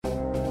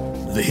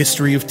The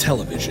history of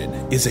television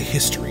is a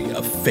history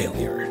of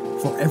failure.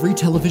 For every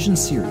television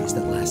series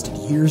that lasted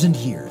years and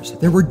years,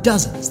 there were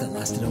dozens that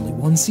lasted only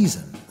one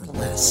season or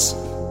less.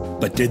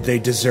 But did they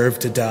deserve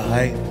to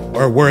die?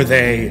 Or were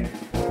they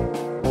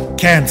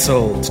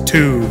canceled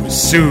too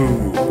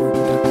soon?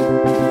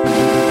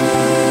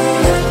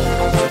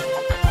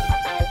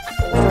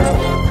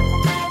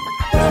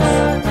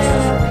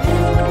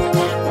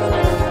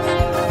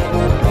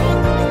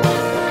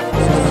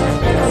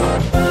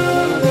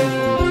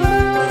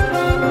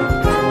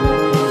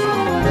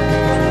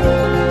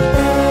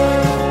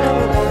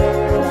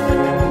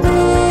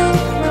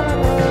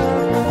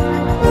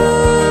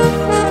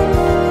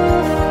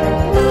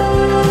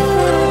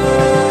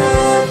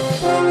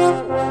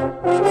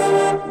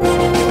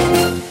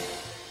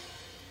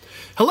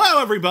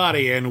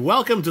 Everybody, and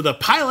welcome to the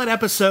pilot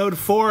episode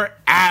for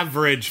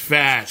Average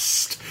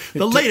Fest,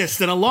 the latest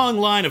in a long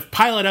line of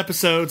pilot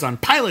episodes on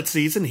pilot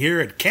season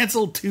here at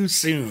Canceled Too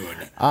Soon.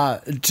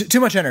 Too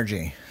much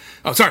energy.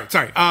 Oh,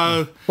 sorry.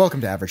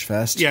 Welcome to Average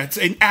Fest. Yeah, it's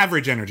an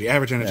average energy.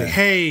 Yeah.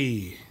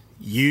 Hey,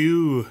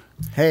 you.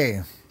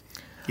 Hey.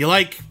 You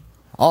like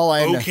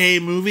okay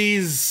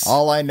movies?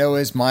 All I know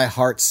is my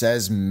heart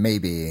says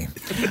maybe.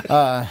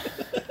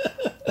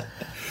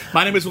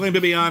 My name is William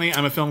Bibiani.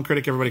 I'm a film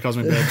critic. Everybody calls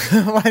me Bibbs.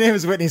 My name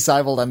is Whitney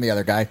Seibold. I'm the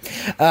other guy.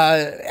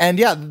 And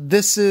yeah,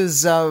 this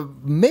is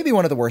maybe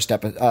one of the worst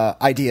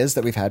ideas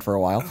that we've had for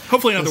a while.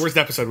 Hopefully not the worst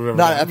episode we've ever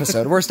Not had.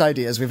 episode. Worst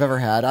ideas we've ever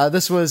had.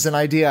 This was an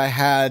idea I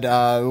had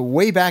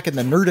way back in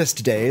the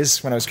Nerdist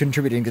days when I was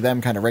contributing to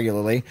them kind of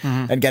regularly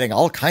and getting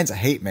all kinds of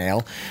hate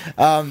mail.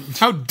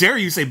 How dare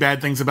you say bad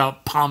things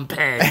about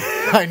Pompeii?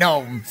 I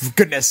know, for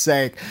goodness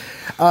sake.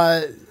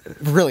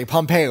 Really,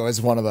 Pompeii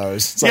was one of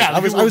those. It's like, I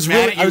was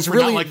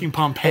really not liking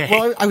Pompeii.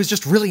 Well, I was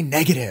just really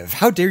negative.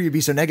 How dare you be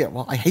so negative?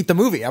 Well, I hate the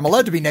movie. I'm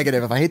allowed to be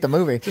negative if I hate the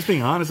movie. Just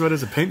being honest about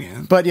his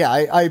opinion. But yeah,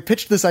 I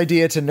pitched this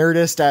idea to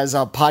Nerdist as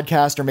a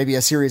podcast or maybe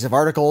a series of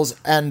articles,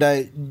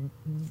 and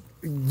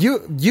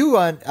you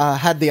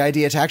had the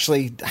idea to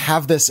actually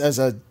have this as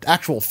an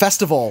actual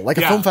festival, like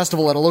a film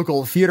festival at a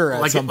local theater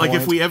at some point.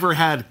 Like if we ever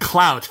had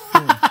clout,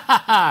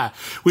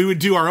 we would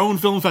do our own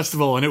film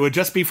festival, and it would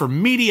just be for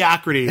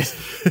mediocrities.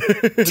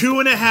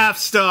 2.5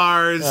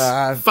 stars,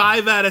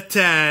 5 out of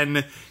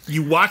 10.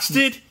 You watched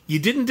it, you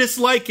didn't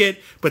dislike it,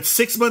 but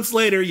 6 months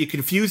later, you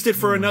confused it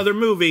for another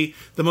movie,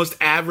 the most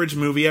average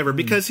movie ever.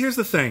 Because here's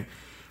the thing.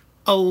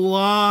 A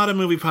lot of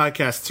movie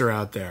podcasts are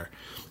out there.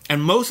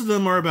 And most of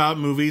them are about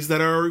movies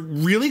that are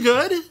really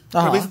good,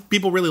 or at least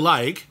people really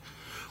like,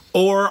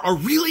 or are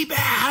really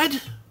bad.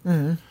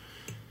 Mm-hmm.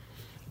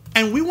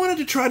 And we wanted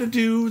to try to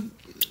do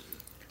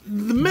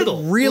the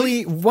middle.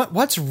 Really,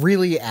 what's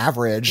really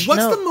average?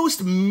 What's the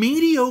most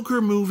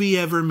mediocre movie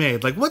ever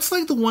made? Like, what's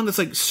like the one that's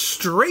like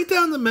straight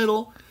down the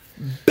middle,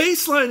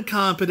 baseline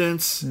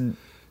competence,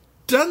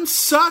 doesn't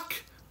suck,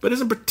 but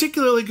isn't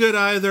particularly good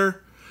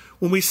either.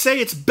 When we say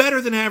it's better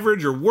than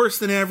average or worse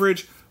than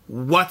average,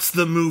 what's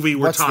the movie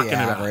we're talking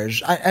about?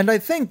 And I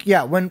think,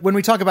 when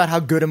we talk about how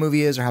good a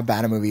movie is or how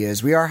bad a movie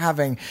is, we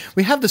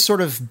have this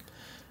sort of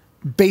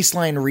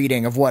baseline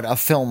reading of what a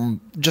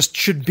film just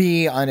should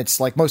be on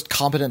its like most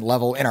competent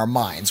level in our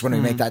minds when we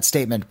make that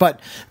statement. But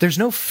there's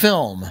no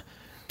film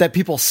that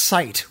people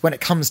cite when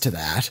it comes to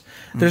that.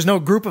 There's no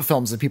group of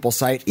films that people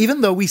cite, even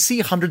though we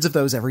see hundreds of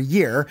those every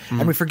year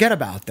and we forget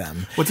about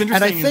them. What's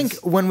interesting and I think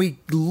when we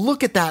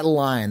look at that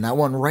line, that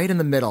one right in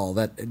the middle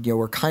that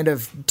we're kind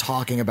of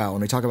talking about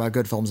when we talk about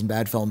good films and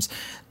bad films,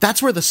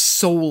 that's where the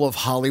soul of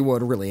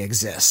Hollywood really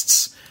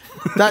exists.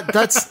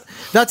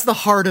 That's the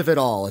heart of it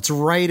all. It's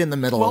right in the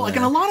middle. Well, like,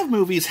 and a lot of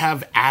movies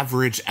have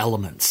average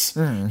elements.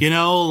 Like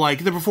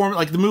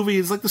the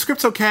movies, like the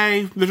script's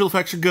okay, visual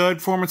effects are good,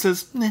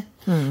 performances,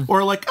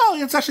 or like,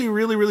 it's actually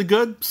really, really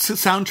good.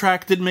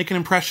 Soundtrack didn't make an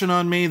impression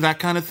on me, that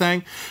kind of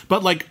thing.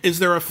 But like, is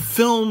there a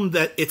film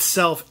that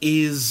itself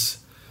is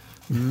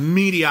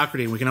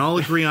mediocrity? We can all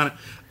agree on it.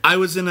 I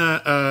was in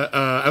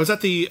I was at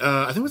the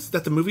I think it was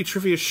at the Movie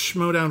Trivia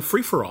Schmodown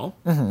Free for All.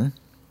 Mm-hmm.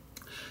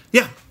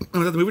 Yeah, I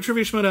was at the Movie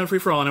Trivia Schmodown Free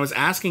for All, and I was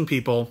asking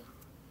people,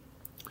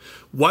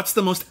 what's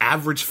the most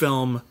average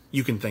film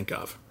you can think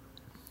of?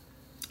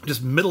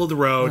 Just middle of the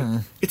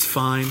road. It's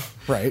fine.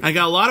 Right. And I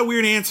got a lot of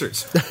weird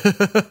answers.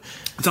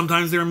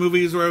 Sometimes there are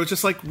movies where I was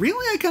just like,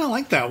 really? I kind of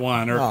like that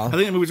one. Or I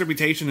think the movie's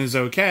reputation is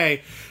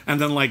okay. And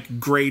then like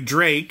Gray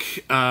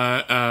Drake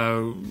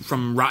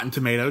from Rotten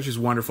Tomatoes, she's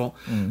wonderful.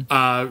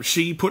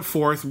 She put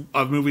forth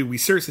a movie we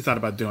seriously thought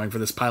about doing for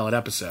this pilot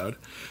episode.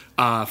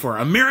 For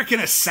American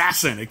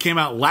Assassin. It came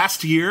out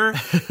last year.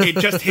 It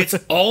just hits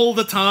all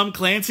the Tom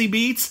Clancy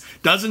beats,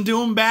 doesn't do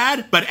them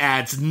bad, but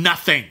adds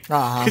nothing.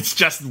 It's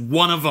just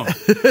one of them.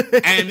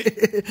 And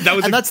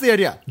that's the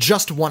idea.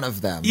 Just one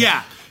of them.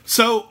 Yeah.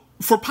 So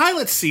for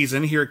pilot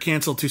season here at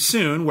Cancel Too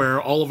Soon, where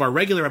all of our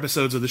regular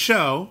episodes of the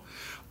show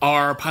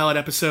are pilot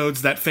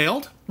episodes that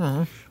failed,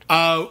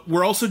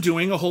 we're also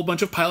doing a whole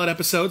bunch of pilot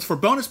episodes for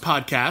bonus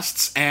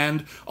podcasts,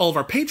 and all of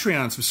our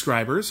Patreon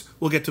subscribers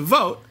will get to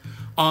vote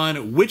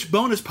on which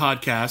bonus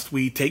podcast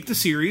we take the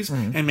series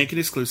and make it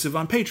exclusive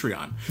on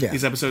Patreon. Yeah.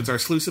 These episodes are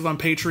exclusive on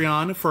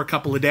Patreon for a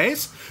couple of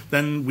days.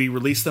 Then we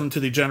release them to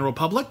the general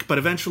public. But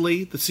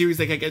eventually, the series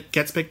that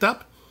gets picked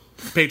up,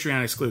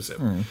 Patreon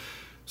exclusive.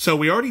 So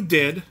we already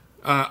did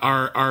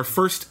our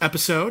first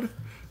episode,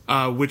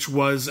 which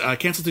was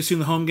Cancel Too Soon,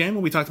 the home game,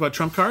 when we talked about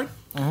Trump Card.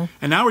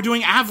 And now we're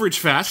doing Average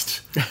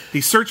Fest, the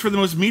search for the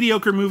most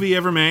mediocre movie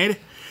ever made.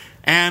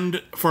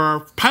 And for our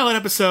pilot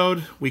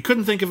episode, we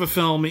couldn't think of a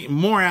film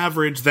more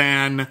average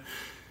than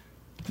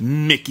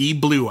Mickey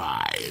Blue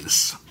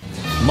Eyes.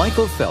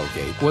 Michael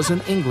Felgate was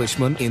an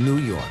Englishman in New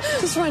York.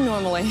 Just run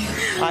normally.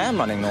 I am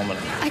running normally.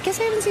 I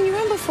guess I haven't seen you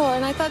run before,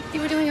 and I thought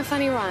you were doing a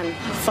funny run.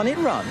 Funny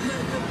run.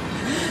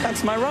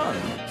 That's my run.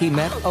 He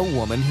met a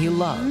woman he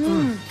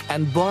loved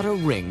and bought a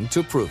ring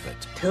to prove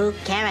it. 2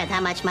 carat,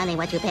 how much money,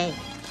 what you pay?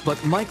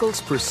 But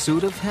Michael's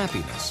pursuit of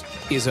happiness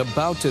is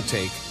about to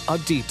take a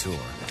detour.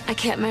 I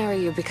can't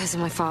marry you because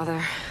of my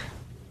father.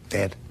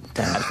 Dad,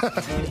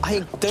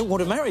 I don't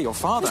want to marry your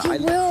father.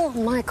 You will,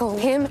 Michael.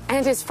 Him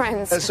and his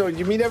friends. So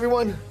you meet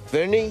everyone?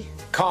 Bernie,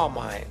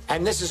 Carmine,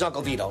 and this is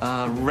Uncle Vito.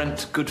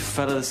 Rent,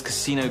 Goodfellas,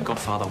 Casino,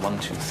 Godfather, 1,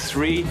 2,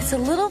 3. It's a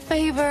little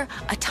favor,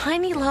 a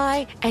tiny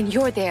lie, and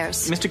you're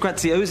theirs. Mr.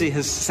 Graziosi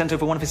has sent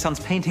over one of his son's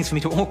paintings for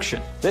me to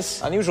auction.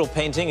 This unusual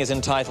painting is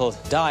entitled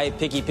Die,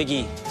 Piggy,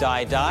 Piggy,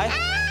 Die,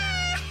 Die.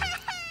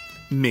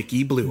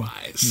 Mickey Blue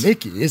Eyes.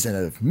 Mickey is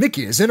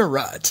in a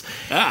rut.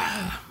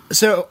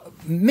 So,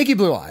 Mickey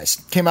Blue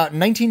Eyes came out in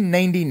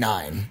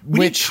 1999. We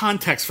need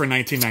context for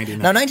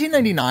 1999. Now,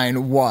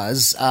 1999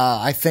 was,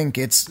 I think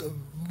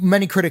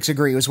many critics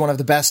agree, it was one of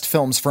the best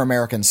films for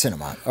American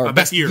cinema. Or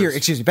best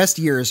years. Best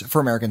years for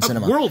American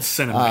cinema. World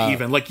cinema,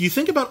 even. Like, you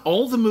think about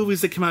all the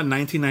movies that came out in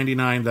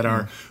 1999 that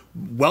are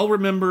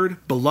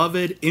well-remembered,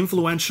 beloved,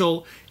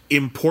 influential,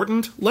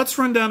 important. Let's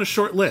run down a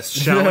short list,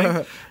 shall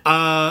we?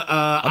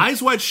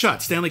 Eyes Wide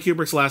Shut, Stanley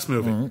Kubrick's last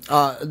movie.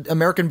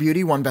 American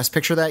Beauty won Best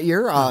Picture that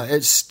year.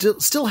 It's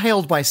still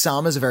hailed by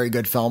some as a very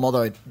good film,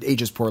 although it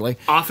ages poorly.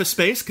 Office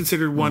Space,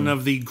 considered one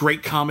of the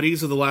great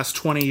comedies of the last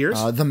 20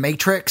 years. The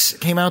Matrix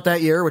came out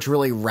that year, which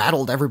really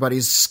rattled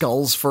everybody's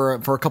skulls for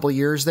a couple of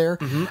years there.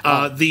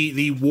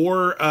 The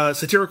war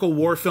satirical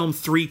war film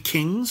Three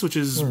Kings, which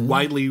is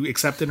widely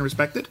accepted and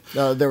respected.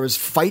 There was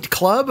Fight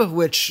Club,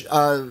 which...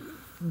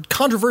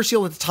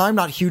 controversial at the time,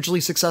 not hugely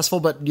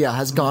successful, but yeah,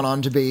 has gone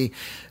on to be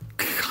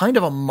kind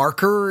of a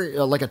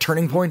marker, like a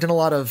turning point in a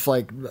lot of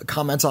like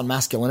comments on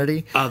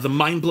masculinity. The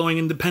mind-blowing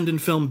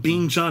independent film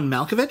Being John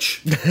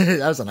Malkovich.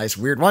 That was a nice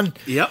weird one.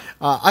 Yep.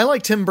 I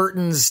like Tim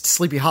Burton's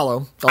Sleepy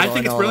Hollow. I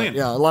think it's brilliant.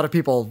 Yeah, a lot of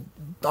people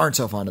aren't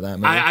so fond of that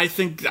movie. I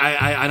think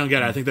I don't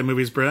get it. I think that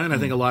movie's brilliant. I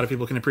think a lot of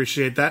people can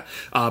appreciate that.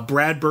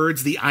 Brad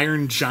Bird's The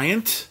Iron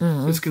Giant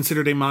is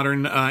considered a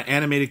modern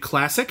animated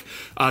classic.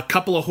 A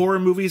couple of horror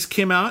movies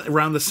came out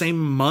around the same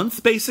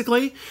month,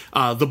 basically.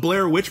 The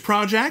Blair Witch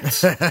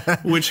Project,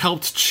 which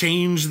helped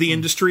change the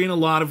industry in a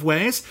lot of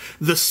ways.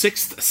 The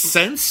Sixth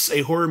Sense,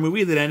 a horror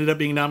movie that ended up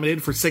being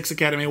nominated for 6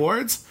 Academy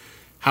Awards.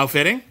 How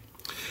fitting.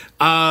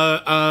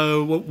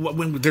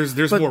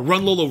 There's more.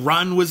 Run Lola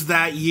Run was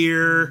that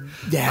year.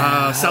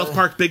 Yeah. South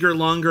Park Bigger,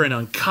 Longer, and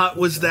Uncut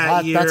was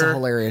that year. That's a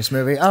hilarious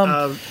movie.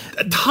 A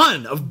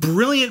ton of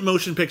brilliant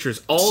motion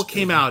pictures all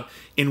came out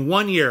in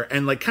one year,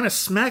 and like kind of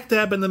smack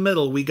dab in the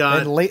middle, we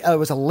got it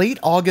was a late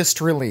August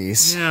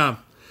release. Yeah.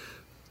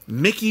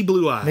 Mickey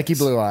Blue Eyes. Mickey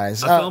Blue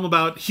Eyes. A film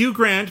about Hugh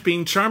Grant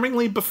being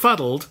charmingly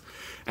befuddled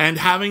and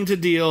having to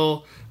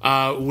deal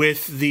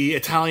with the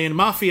Italian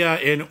mafia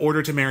in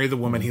order to marry the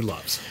woman he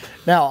loves.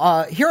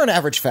 Now, here on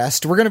Average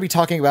Fest, we're going to be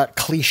talking about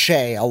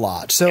cliche a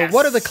lot. So Yes.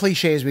 What are the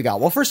cliches we got?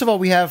 Well, first of all,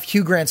 we have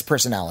Hugh Grant's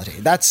personality.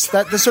 That's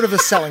sort of the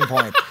selling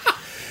point.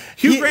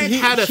 Hugh Grant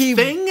had a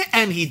thing,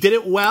 and he did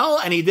it well,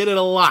 and he did it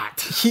a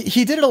lot.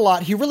 He did it a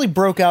lot. He really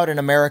broke out in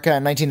America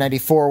in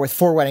 1994 with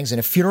 4 Weddings and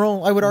a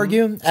Funeral, I would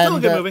argue. Still a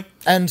good movie.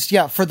 And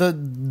yeah, for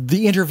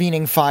the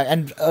intervening 5,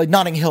 and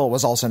Notting Hill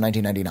was also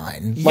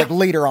 1999, like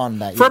later on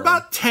that year. For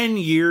about 10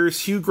 years,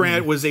 Hugh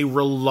Grant was a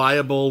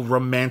reliable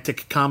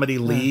romantic comedy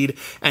lead,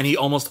 and he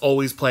almost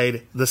always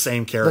played the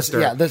same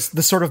character.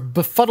 The sort of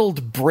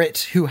befuddled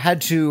Brit who had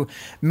to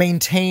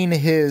maintain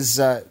his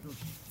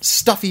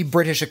stuffy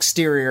British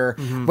exterior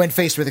when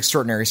faced with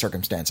extraordinary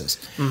circumstances.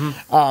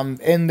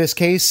 In this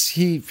case,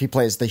 he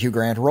plays the Hugh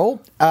Grant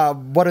role.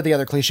 What are the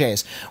other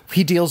cliches?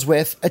 He deals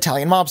with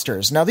Italian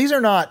mobsters. Now, these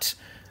are not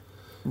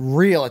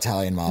real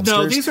Italian mobsters.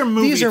 No, these are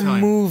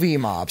movie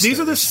mobsters. These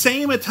are the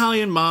same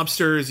Italian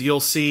mobsters you'll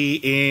see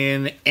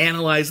in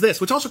Analyze This,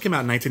 which also came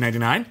out in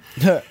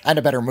 1999. And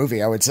a better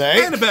movie, I would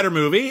say. And a better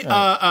movie.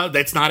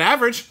 That's not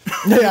average.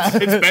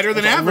 it's better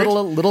than average. A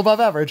little above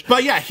average.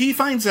 But yeah, he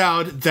finds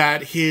out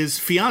that his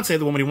fiancée,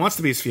 the woman he wants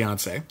to be his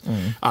fiancée,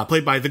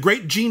 played by the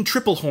great Jean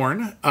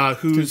Triplehorn,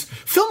 whose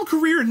film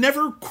career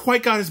never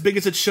quite got as big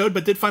as it should,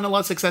 but did find a lot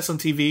of success on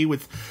TV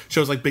with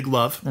shows like Big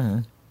Love.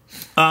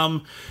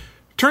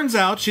 Turns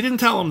out, she didn't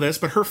tell him this,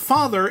 but her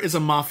father is a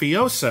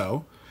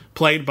mafioso,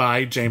 played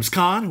by James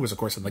Caan, who was, of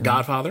course, in The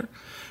Godfather.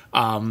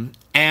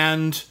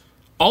 And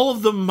all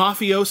of the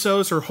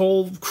mafiosos, her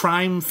whole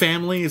crime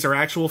family is her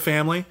actual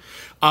family.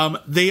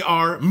 They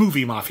are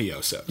movie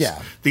mafiosos.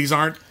 Yeah. These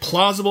aren't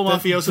plausible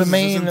mafiosos. the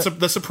main- This isn't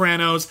The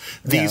Sopranos.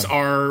 These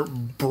are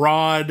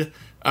broad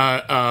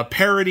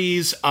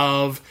parodies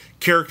of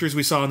characters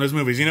we saw in those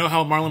movies. You know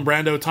how Marlon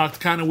Brando talked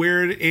kind of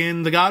weird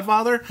in The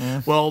Godfather?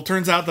 Well, it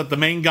turns out that the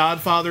main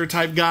Godfather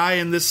type guy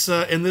in this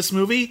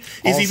movie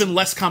is even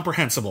less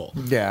comprehensible.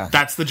 Yeah.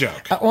 That's the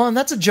joke. Well, and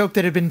that's a joke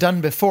that had been done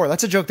before.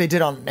 That's a joke they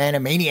did on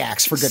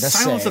Animaniacs, for goodness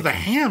sake. Silence of the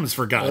Hams,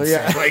 for God's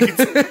Yeah. sake. Like,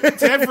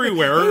 it's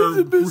everywhere.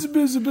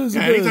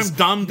 Anytime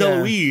Dom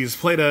DeLuise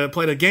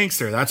played a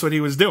gangster, that's what he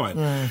was doing.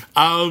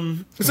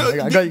 I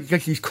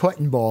got these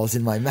cotton balls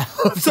in my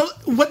mouth. So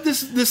what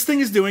this thing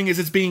is doing is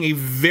it's being a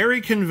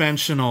very conventional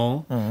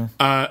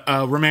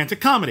romantic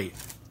comedy.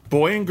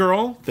 Boy and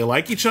girl, they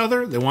like each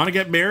other, they want to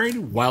get married,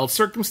 wild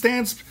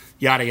circumstance,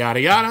 yada yada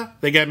yada,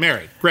 they get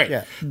married. Great.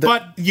 Yeah,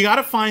 but you got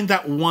to find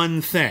that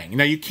one thing.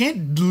 Now, you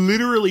can't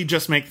literally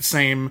just make the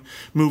same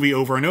movie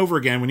over and over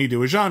again when you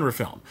do a genre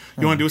film.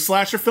 You want to do a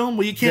slasher film?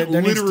 Well, you can't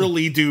There needs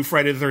literally do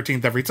Friday the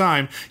 13th every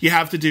time. You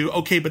have to do,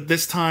 okay, but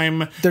this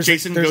time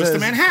Jason goes to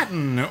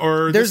Manhattan,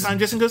 or this time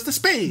Jason goes to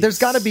space. There's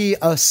got to be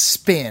a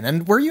spin,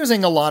 and we're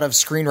using a lot of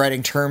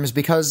screenwriting terms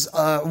because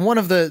one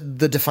of the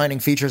defining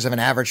features of an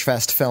average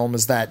fest film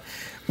is that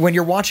when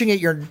you're watching it,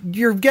 you're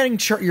getting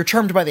you're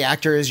charmed by the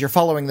actors, you're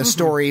following the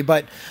story,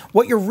 but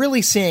what you're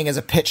really seeing is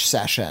a pitch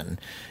session.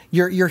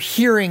 You're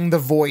hearing the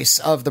voice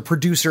of the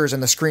producers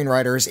and the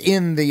screenwriters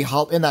in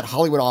that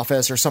Hollywood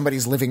office or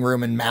somebody's living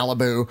room in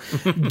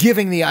Malibu,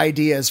 giving the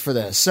ideas for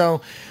this.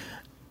 So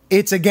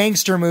it's a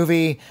gangster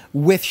movie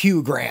with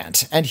Hugh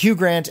Grant. And Hugh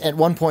Grant, at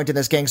one point in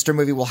this gangster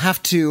movie, will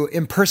have to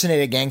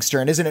impersonate a gangster.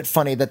 And isn't it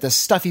funny that this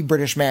stuffy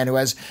British man who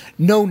has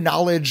no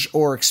knowledge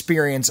or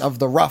experience of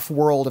the rough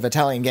world of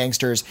Italian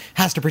gangsters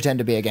has to pretend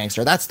to be a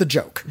gangster? That's the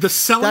joke. The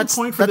selling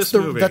point for this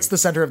movie. That's the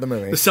center of the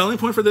movie. The selling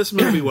point for this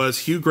movie was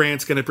Hugh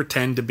Grant's going to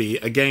pretend to be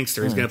a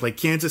gangster. He's going to play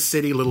Kansas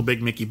City Little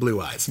Big Mickey Blue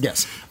Eyes.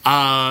 Yes.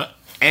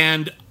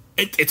 And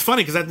it's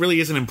funny because that really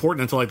isn't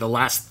important until like the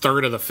last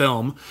third of the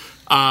film.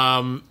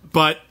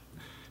 But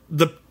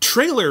the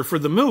trailer for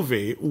the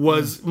movie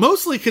was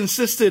mostly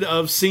consisted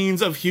of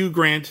scenes of Hugh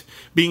Grant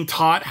being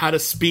taught how to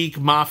speak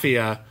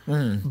mafia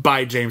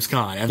by James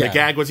Caan. And the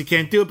gag was he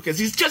can't do it because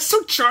he's just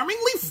so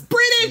charmingly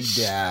British.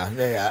 Yeah.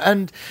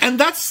 And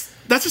that's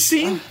a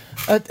scene.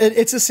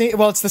 It's a scene.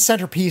 Well, it's the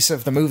centerpiece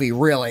of the movie,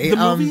 really. The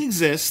movie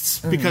exists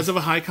because of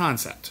a high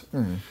concept.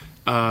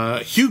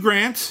 Hugh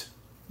Grant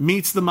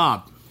meets the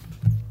mob.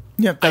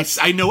 Yeah,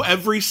 I know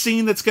every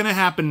scene that's going to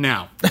happen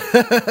now.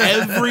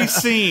 Every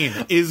scene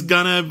is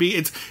gonna be.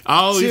 He's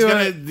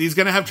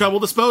gonna have trouble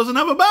disposing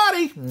of a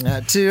body.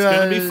 It's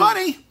gonna be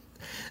funny.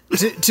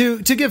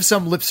 To give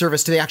some lip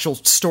service to the actual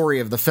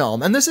story of the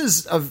film, and this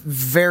is a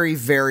very,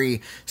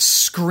 very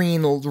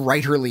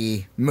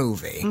screenwriterly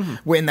movie,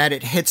 in that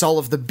it hits all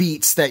of the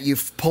beats that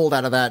you've pulled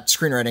out of that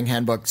screenwriting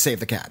handbook,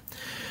 Save the Cat.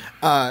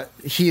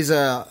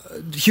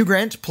 Hugh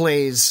Grant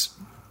plays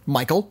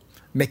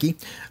Mickey.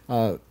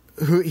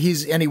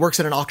 He works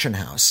at an auction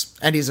house,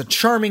 and he's a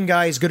charming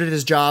guy. He's good at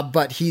his job,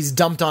 but he's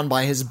dumped on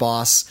by his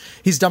boss.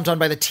 He's dumped on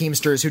by the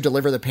Teamsters who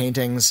deliver the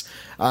paintings.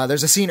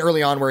 There's a scene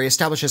early on where he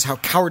establishes how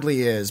cowardly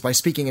he is by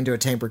speaking into a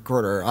tape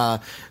recorder.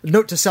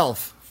 Note to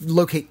self: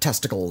 locate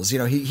testicles.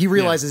 He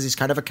realizes he's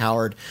kind of a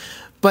coward.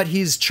 But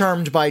he's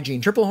charmed by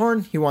Jeanne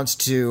Tripplehorn. He wants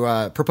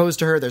to propose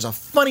to her. There's a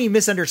funny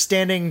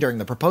misunderstanding during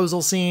the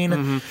proposal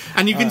scene.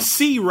 And you can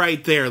see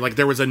right there, like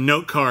there was a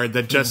note card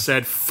that just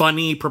said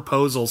funny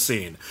proposal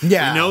scene.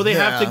 Yeah. They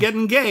have to get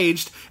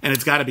engaged, and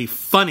it's got to be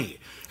funny.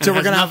 And So it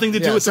we're has gonna nothing to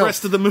do with the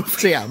rest of the movie.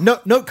 So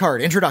note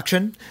card,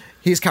 introduction.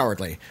 He's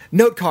cowardly.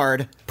 Note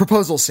card,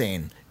 proposal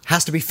scene.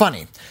 Has to be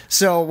funny.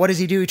 So what does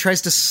he do? He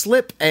tries to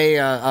slip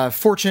a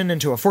fortune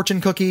into a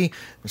fortune cookie.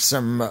 There's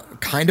some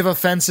kind of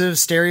offensive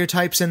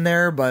stereotypes in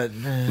there, but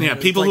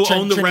people who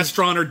own the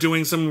restaurant are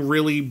doing some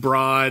really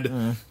broad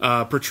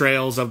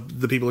portrayals of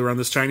the people who run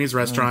this Chinese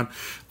restaurant.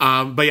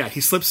 But he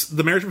slips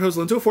the marriage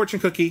proposal into a fortune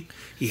cookie.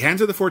 He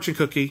hands her the fortune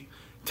cookie.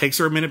 Takes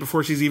her a minute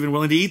before she's even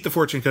willing to eat the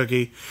fortune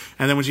cookie.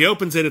 And then when she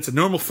opens it, it's a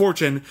normal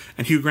fortune.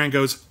 And Hugh Grant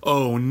goes,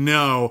 "Oh,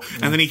 no."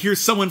 And then he hears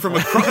someone from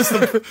across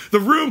the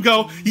room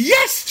go,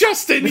 "Yes,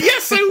 Justin!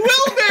 Yes, I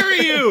will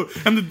marry you!"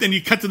 And then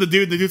you cut to the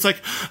dude, and the dude's like,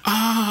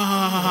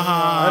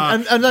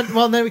 And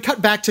then we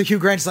cut back to Hugh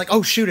Grant. He's like,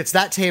 "Oh, shoot, it's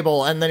that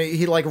table." And then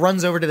he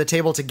runs over to the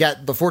table to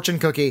get the fortune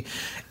cookie.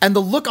 And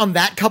the look on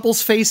that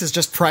couple's face is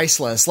just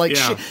priceless. Like,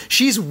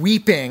 she's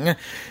weeping.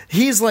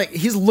 He's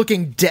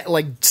looking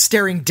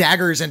staring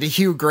daggers into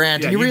Hugh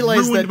Grant, and you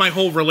realize ruined that my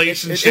whole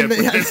relationship with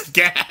this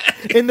gag.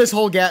 In this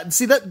whole gag,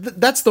 see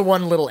that's the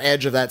one little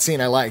edge of that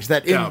scene I liked.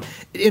 That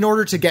in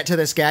order to get to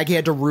this gag, he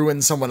had to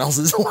ruin someone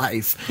else's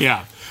life.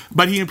 Yeah,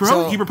 but he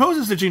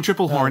proposes to Jeanne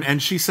Tripplehorn,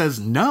 and she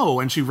says no,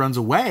 and she runs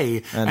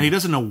away, and he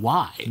doesn't know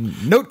why.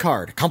 Note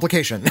card,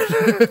 complication.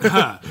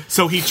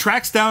 So he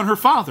tracks down her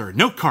father.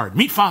 Note card,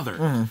 meet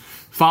father.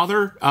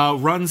 Father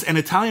runs an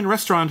Italian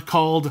restaurant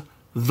called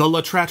the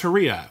La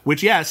Trattoria,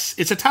 which, yes,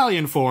 it's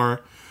Italian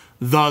for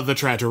the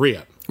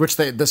Trattoria. Which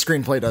the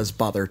screenplay does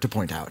bother to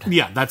point out.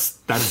 Yeah,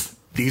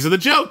 these are the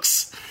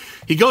jokes.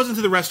 He goes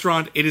into the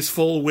restaurant. It is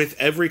full with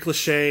every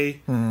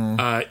cliche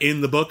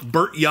in the book.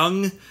 Burt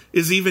Young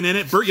is even in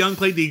it. Burt Young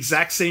played the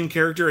exact same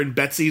character in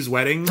Betsy's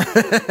Wedding,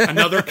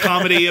 another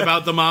comedy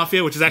about the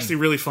mafia, which is actually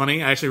really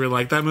funny. I actually really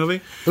like that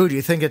movie. Ooh, do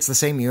you think it's the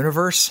same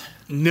universe?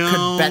 No.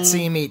 Could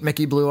Betsy meet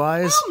Mickey Blue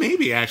Eyes? Well,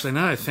 maybe, actually,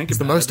 now that I think about it.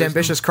 The most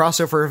ambitious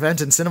crossover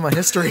event in cinema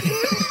history.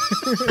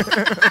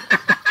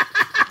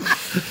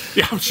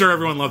 Yeah, I'm sure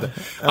everyone loved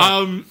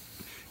it.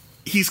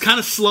 He's kind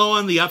of slow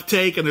on the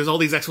uptake, and there's all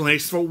these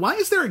explanations for why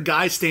is there a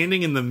guy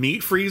standing in the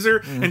meat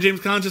freezer? And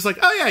James Caan's just like,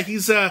 oh yeah,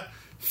 he's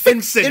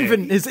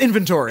fixing his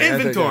inventory.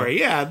 Inventory,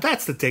 yeah,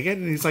 that's the ticket.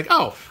 And he's like,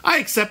 oh, I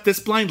accept this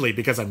blindly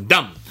because I'm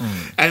dumb.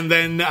 And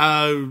then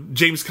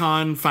James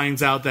Caan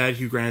finds out that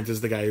Hugh Grant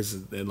is the guy who's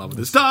in love with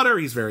his daughter.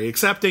 He's very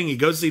accepting. He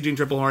goes to see Jean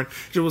Triplehorn.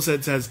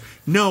 Triplehorn says,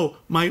 no,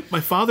 my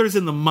father's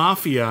in the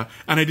mafia,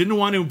 and I didn't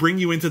want to bring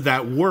you into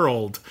that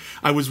world.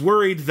 I was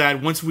worried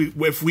that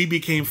if we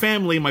became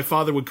family, my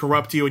father would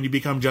corrupt you and you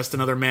become just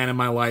another man in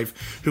my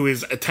life who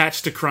is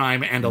attached to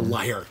crime and a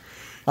liar.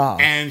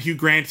 And Hugh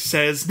Grant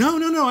says, no,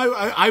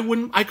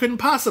 I couldn't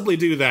possibly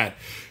do that.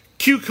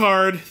 Cue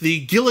card, the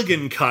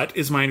Gilligan cut,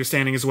 is my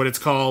understanding is what it's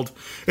called.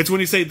 It's when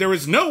you say, there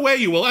is no way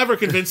you will ever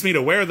convince me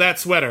to wear that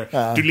sweater.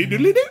 Doodly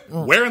doodly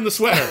doo, wearing the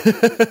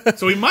sweater.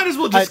 So we might as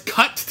well just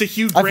cut to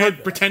Hugh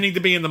Grant pretending to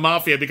be in the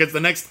mafia, because the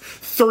next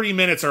 30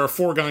 minutes are a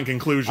foregone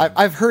conclusion.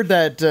 I've heard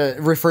that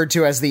referred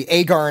to as the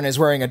Agarn is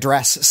wearing a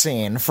dress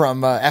scene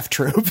from F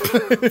Troop.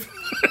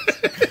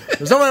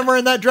 There's no one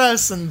wearing that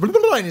dress, and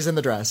he's in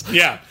the dress.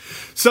 Yeah.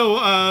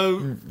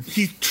 So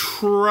he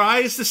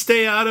tries to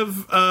stay out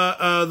of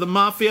the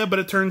mafia, but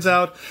it turns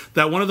out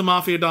that one of the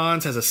mafia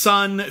dons has a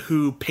son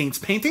who paints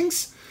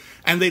paintings,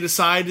 and they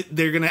decide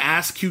they're going to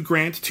ask Hugh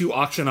Grant to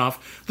auction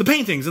off the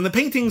paintings. And the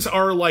paintings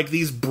are like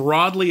these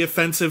broadly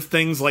offensive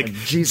things like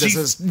Jesus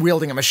is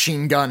wielding a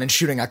machine gun and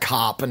shooting a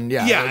cop, and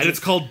and it's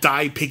called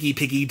Die Piggy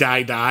Piggy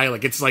Die Die.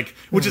 Like, it's like,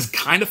 which is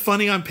kind of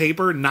funny on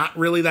paper, not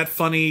really that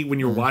funny when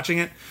you're watching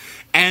it.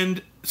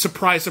 And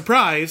surprise,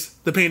 surprise,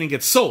 the painting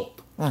gets sold.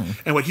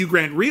 And what Hugh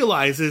Grant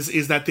realizes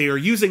is that they are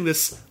using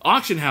this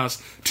auction house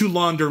to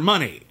launder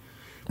money.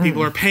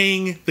 People are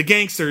paying the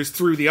gangsters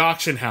through the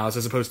auction house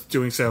as opposed to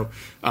doing so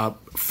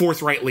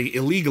forthrightly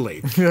illegally.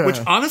 Which,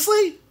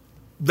 honestly,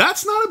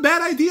 that's not a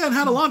bad idea on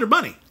how to launder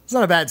money. It's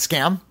not a bad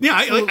scam.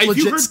 Yeah,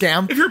 legit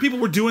scam. If you heard people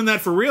were doing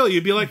that for real,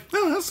 you'd be like,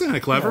 oh, that's kind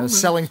of clever.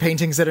 Selling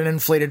paintings at an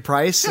inflated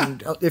price. Yeah.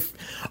 And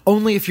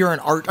if you're an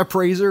art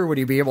appraiser, would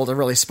you be able to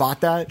really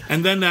spot that?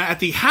 And then at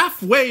the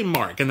halfway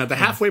mark,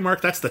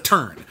 that's the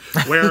turn.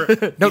 Where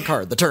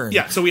the turn.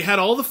 Yeah, so we had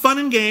all the fun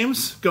and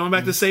games, going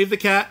back to Save the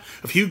Cat,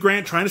 of Hugh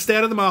Grant trying to stay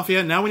out of the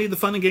mafia. Now we need the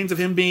fun and games of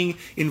him being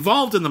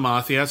involved in the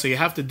mafia, so you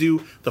have to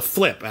do the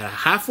flip.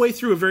 Halfway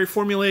through a very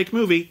formulaic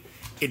movie,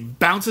 it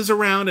bounces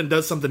around and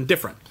does something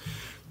different.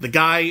 The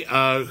guy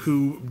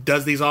who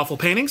does these awful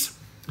paintings,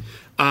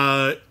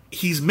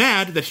 he's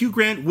mad that Hugh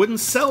Grant wouldn't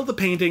sell the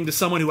painting to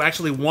someone who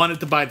actually wanted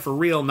to buy it for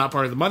real, not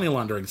part of the money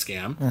laundering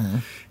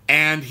scam.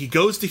 And he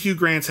goes to Hugh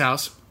Grant's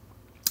house,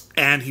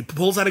 and he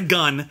pulls out a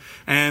gun,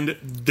 and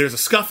there's a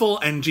scuffle,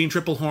 and Jean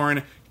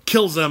Triplehorn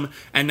kills him,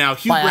 and now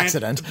Hugh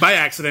Grant... By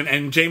accident.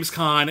 And James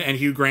Caan and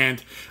Hugh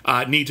Grant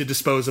need to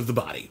dispose of the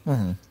body.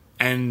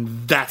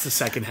 And that's the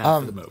second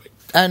half of the movie.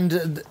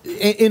 And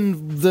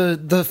in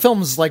the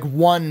film's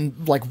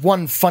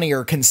one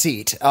funnier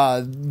conceit,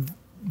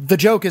 the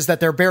joke is that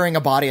they're burying a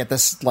body at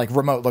this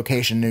remote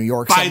location in New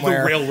York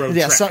somewhere. By the railroad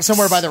tracks.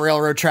 Somewhere by the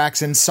railroad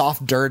tracks in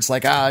soft dirt. It's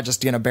like,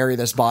 just bury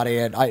this body.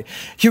 And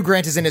Hugh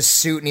Grant is in his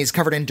suit and he's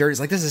covered in dirt. He's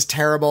like, this is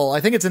terrible.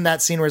 I think it's in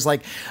that scene where he's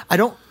like, I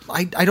don't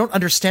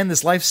understand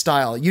this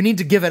lifestyle. You need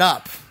to give it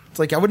up. It's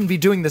like, I wouldn't be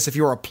doing this if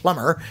you were a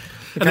plumber.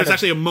 And there's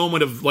actually a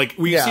moment of where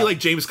you see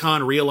James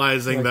Caan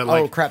realizing that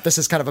oh crap, this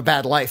is kind of a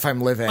it's life I'm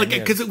living.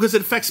 Because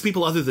it affects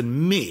people other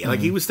than me.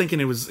 He was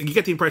thinking you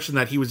get the impression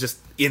that he was just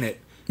in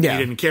it. Yeah. He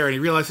didn't care, and he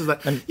realizes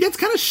that it's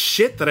kind of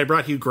shit that I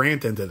brought Hugh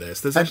Grant into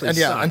this. This actually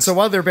sucks. And so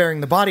while they're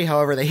burying the body,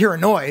 however, they hear a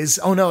noise.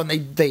 Oh no!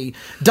 And they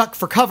duck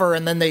for cover,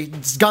 and then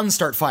guns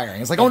start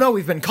firing. It's like, oh no,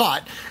 we've been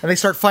caught, and they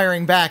start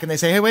firing back, and they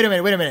say, hey, wait a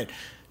minute.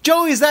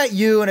 Joey, is that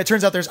you? And it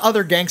turns out there's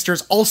other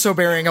gangsters also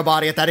burying a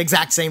body at that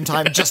exact same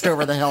time, just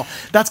over the hill.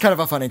 That's kind of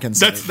a funny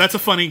conceit. That's a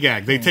funny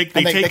gag. They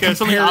compare,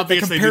 something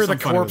obvious. They compare the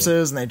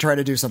corpses, and they try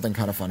to do something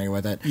kind of funny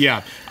with it.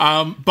 Yeah,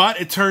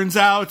 but it turns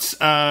out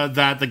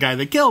that the guy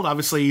they killed,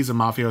 obviously, he's a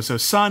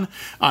mafioso's son.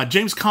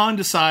 James Caan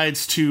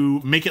decides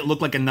to make it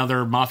look like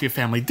another mafia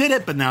family did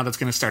it, but now that's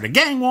going to start a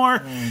gang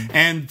war,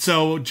 and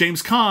so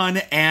James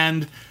Caan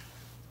and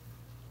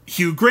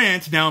Hugh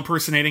Grant, now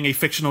impersonating a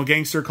fictional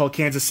gangster called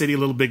Kansas City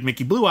Little Big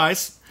Mickey Blue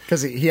Eyes.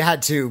 Because he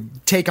had to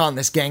take on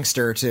this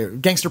gangster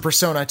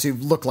persona to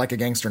look like a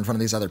gangster in front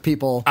of these other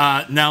people.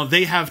 Now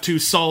they have to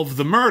solve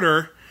the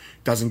murder.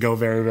 Doesn't go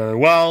very, very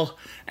well.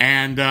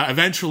 And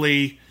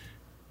eventually,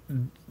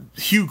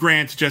 Hugh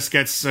Grant just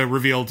gets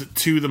revealed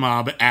to the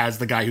mob as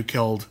the guy who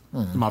killed the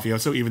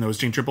mafioso, even though it's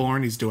Jean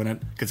Triplehorn. He's doing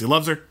it because he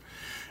loves her.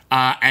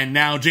 And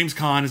now James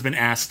Caan has been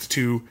asked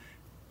to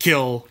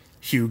kill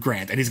Hugh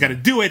Grant. And he's got to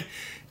do it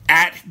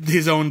at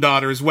his own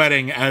daughter's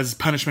wedding as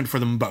punishment for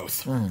them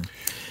both.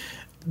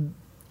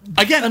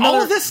 Again,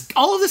 all of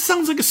this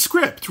sounds like a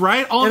script,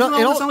 right? All of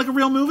this sound like a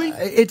real movie?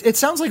 It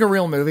sounds like a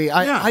real movie.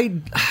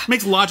 I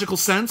makes logical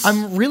sense.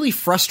 I'm really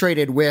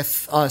frustrated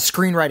with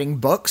screenwriting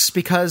books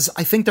because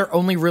I think they're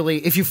only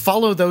really, if you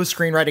follow those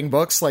screenwriting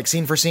books, like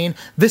scene for scene,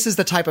 this is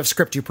the type of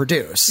script you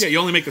produce. Yeah, you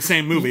only make the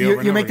same movie over and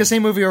over You make again. the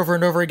same movie over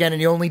and over again,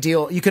 and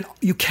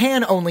you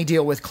can only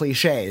deal with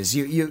cliches.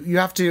 You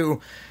have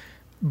to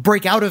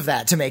break out of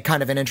that to make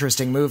kind of an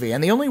interesting movie.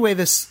 And the only way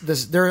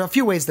there are a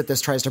few ways that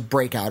this tries to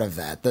break out of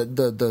that,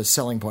 the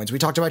selling points. We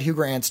talked about Hugh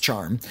Grant's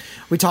charm.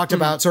 We talked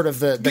about sort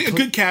of a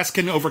good cast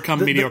can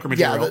overcome mediocre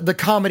material. Yeah, the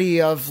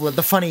comedy of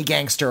the funny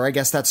gangster, I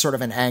guess that's sort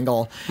of an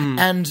angle.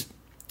 And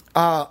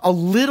a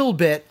little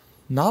bit,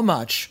 not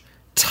much,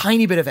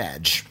 tiny bit of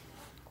edge.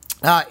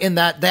 In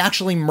that they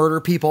actually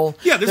murder people.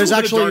 Yeah, there's a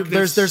little bit of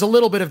darkness. There's a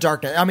little bit of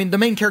darkness. I mean, the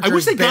main character. I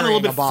wish is they'd gone a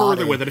little burying bit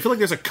further with it. I feel like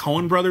there's a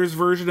Coen Brothers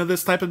version of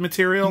this type of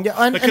material that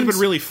could have been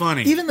really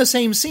funny. Even the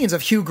same scenes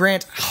of Hugh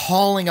Grant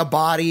hauling a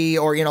body,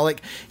 or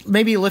like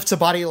maybe he lifts a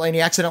body and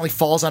he accidentally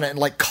falls on it and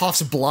like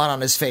coughs blood on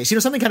his face.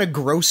 Something kind of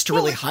gross to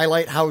really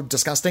highlight how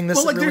disgusting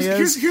this really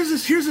is.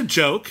 Here's a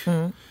joke.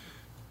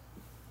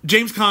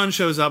 James Caan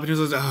shows up and he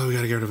goes, "Oh, we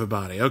gotta get rid of a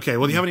body." Okay,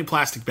 well, do you have any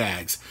plastic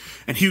bags?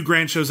 And Hugh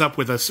Grant shows up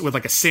with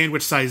like a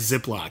sandwich-sized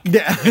Ziploc.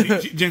 Yeah.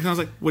 And James Caan's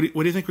like, "What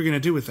do you think we're gonna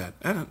do with that?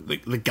 I don't,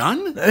 the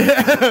gun?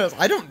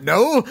 I don't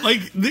know."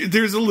 Like,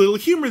 there's a little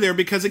humor there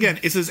because again,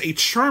 this is a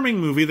charming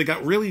movie that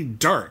got really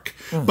dark,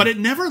 but it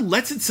never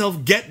lets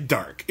itself get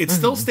dark. It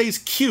still stays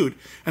cute,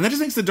 and that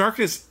just makes the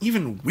darkness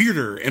even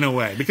weirder in a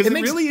way because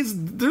really is.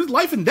 There's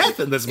life and death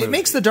in this movie. It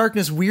makes the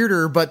darkness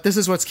weirder, but this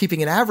is what's keeping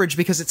it average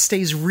because it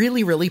stays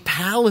really, really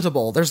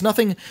palatable. There's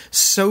nothing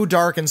so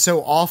dark and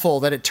so awful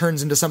that it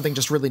turns into something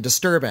just really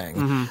disturbing.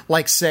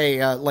 Like, say,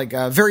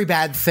 Very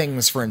Bad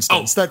Things, for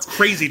instance. That's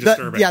crazy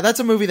disturbing. That's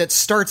a movie that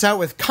starts out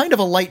with kind of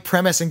a light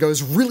premise and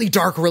goes really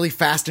dark really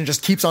fast and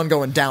just keeps on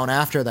going down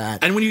after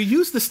that. And when you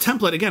use this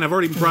template, again, I've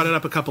already brought it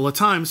up a couple of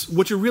times,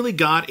 what you really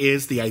got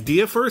is the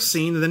idea for a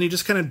scene, and then you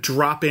just kind of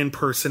drop in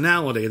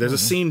personality. There's a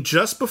scene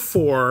just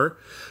before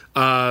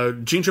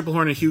Jeanne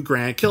Tripplehorn and Hugh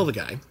Grant kill the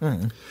guy,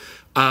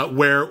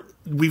 where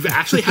we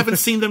actually haven't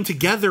seen them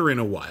together in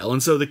a while.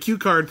 And so the cue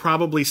card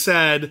probably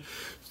said,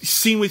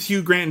 scene with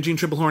Hugh Grant and Jeanne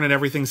Tripplehorn and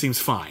everything seems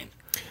fine.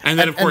 And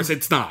then, of course,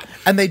 it's not.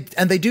 And they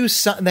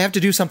have to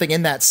do something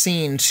in that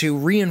scene to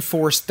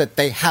reinforce that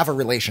they have a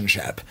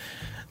relationship.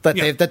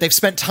 That they've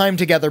spent time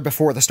together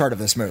before the start of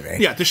this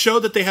movie. Yeah, to show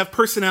that they have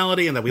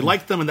personality and that we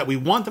like them and that we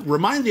want them,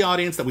 remind the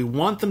audience that we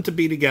want them to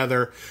be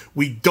together.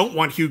 We don't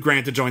want Hugh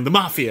Grant to join the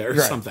mafia or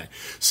something.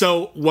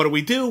 So what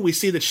do? We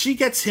see that she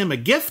gets him a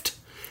gift,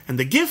 and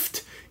the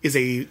gift is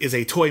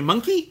a toy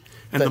monkey,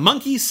 and the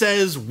monkey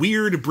says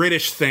weird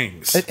British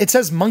things. It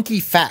says monkey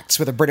facts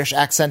with a British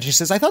accent. She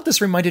says, "I thought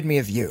this reminded me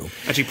of you."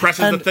 And she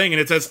presses the thing,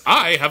 and it says,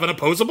 "I have an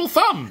opposable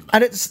thumb."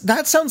 And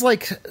that sounds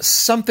like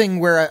something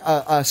where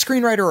a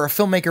screenwriter or a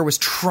filmmaker was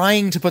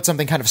trying to put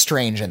something kind of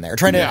strange in there,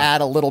 trying to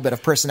add a little bit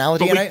of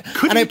personality. But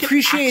I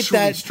appreciate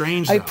that.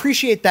 Strange, I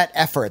appreciate that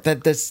effort.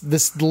 That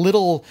this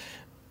little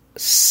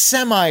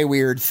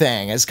semi-weird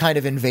thing is kind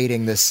of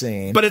invading this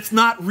scene. But it's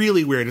not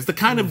really weird. It's the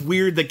kind of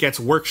weird that gets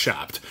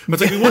workshopped. But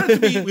it's like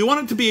we want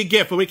it to be a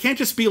gift, but we can't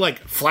just be like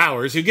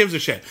flowers. Who gives a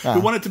shit? We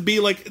want it to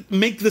be like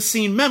make the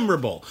scene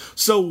memorable.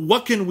 So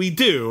what can we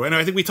do? And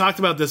I think we talked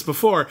about this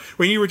before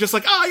when you were just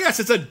like, "Oh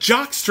yes, it's a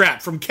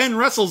jockstrap from Ken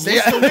Russell's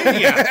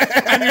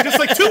Listomania." And you're just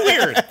like, too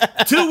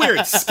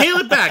weird. Scale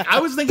it back.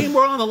 I was thinking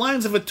more on the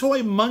lines of a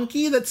toy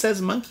monkey that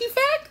says monkey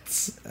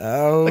facts.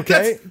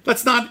 Okay. Like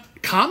that's not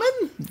common,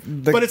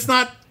 but it's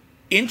not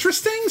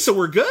interesting, so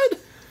we're good.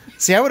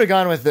 See, I would have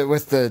gone with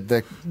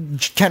the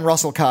Ken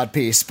Russell cod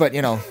piece, but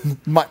no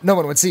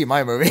one would see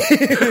my movie.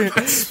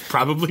 That's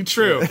probably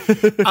true.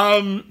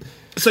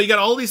 So you got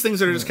all these things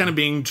that are just kind of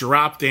being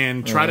dropped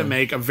in, try to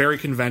make a very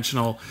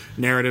conventional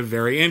narrative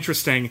very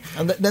interesting.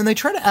 And then they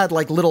try to add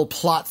like little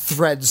plot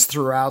threads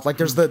throughout. Like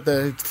there's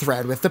the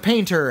thread with the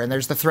painter, and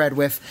there's the thread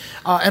with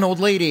an old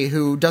lady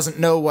who doesn't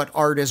know what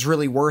art is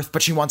really worth,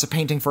 but she wants a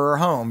painting for her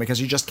home because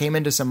she just came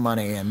into some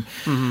money. And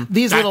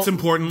That's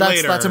important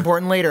later. That's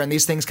important later. And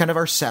these things kind of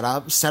are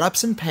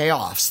setups and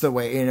payoffs the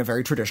way in a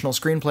very traditional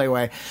screenplay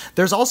way.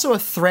 There's also a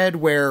thread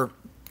where,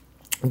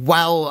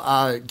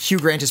 while Hugh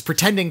Grant is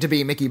pretending to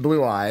be Mickey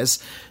Blue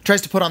Eyes,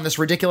 tries to put on this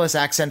ridiculous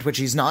accent which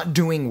he's not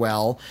doing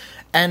well,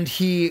 and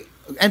he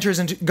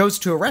goes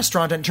to a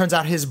restaurant, and it turns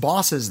out his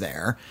boss is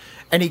there,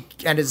 and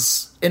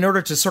in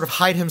order to sort of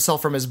hide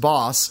himself from his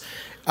boss,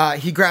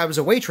 he grabs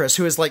a waitress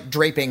who is like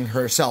draping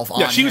herself on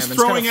him. Yeah, she was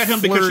throwing at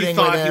him because she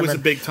thought he was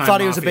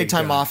a big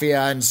time mafia,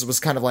 and was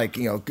kind of like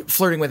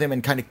flirting with him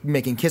and kind of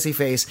making kissy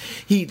face.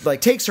 He like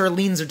takes her,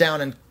 leans her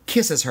down, and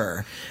kisses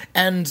her,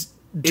 and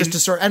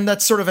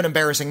that's sort of an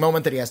embarrassing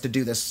moment that he has to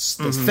do this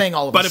thing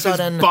all of a sudden. But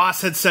if his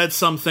boss had said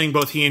something,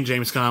 both he and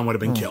James Caan would have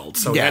been killed.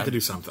 So he had to do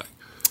something.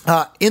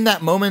 In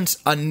that moment,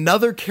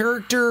 another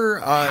character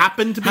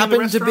happened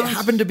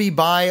to be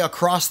by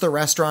across the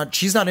restaurant.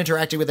 She's not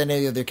interacting with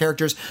any of the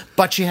characters,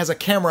 but she has a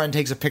camera and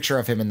takes a picture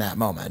of him in that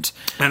moment.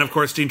 And of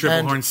course, Jeanne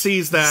Tripplehorn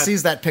sees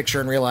that picture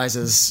and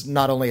realizes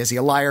not only is he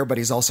a liar, but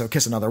he's also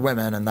kissing other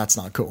women, and that's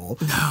not cool.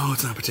 No,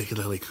 it's not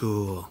particularly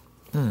cool.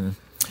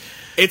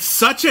 It's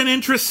such an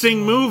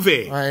interesting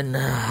movie. I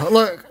know.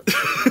 Look.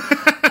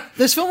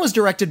 This film was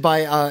directed by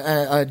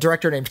a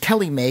director named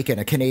Kelly Macon,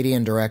 a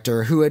Canadian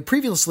director who had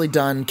previously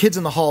done Kids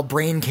in the Hall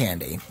Brain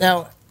Candy.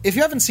 Now, if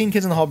you haven't seen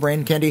Kids in the Hall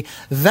Brain Candy,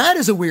 that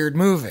is a weird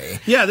movie.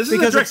 Yeah, this is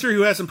a director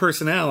who has some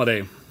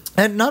personality.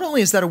 And not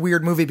only is that a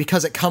weird movie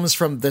because it comes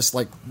from this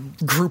like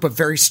group of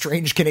very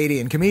strange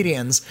Canadian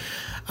comedians,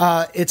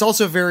 it's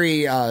also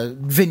very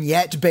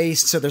vignette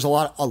based. So there's a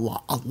lot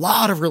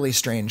of really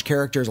strange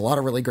characters, a lot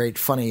of really great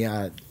funny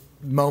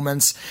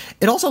moments.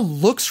 It also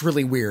looks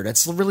really weird.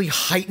 It's really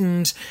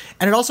heightened,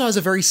 and it also has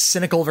a very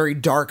cynical, very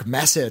dark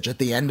message at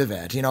the end of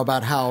it,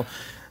 about how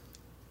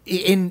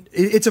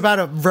it's about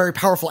a very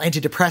powerful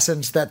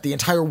antidepressant that the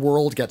entire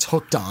world gets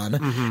hooked on,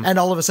 and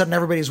all of a sudden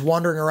everybody's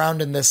wandering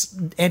around in this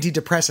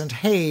antidepressant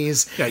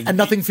haze, and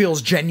nothing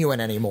feels genuine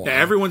anymore. Yeah,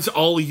 everyone's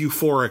all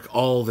euphoric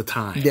all the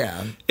time.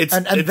 Yeah. It's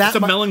a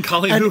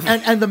melancholy movie.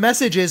 And the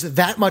message is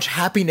that much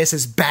happiness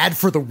is bad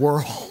for the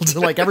world.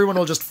 Like, everyone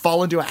will just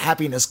fall into a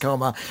happiness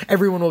coma,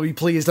 everyone will be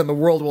pleased, and the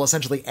world will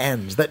essentially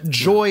end. That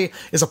joy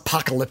is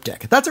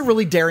apocalyptic. That's a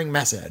really daring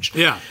message.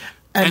 Yeah.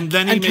 And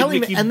then he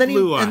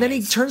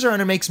turns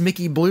around and makes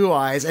Mickey Blue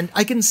Eyes, and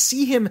I can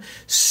see him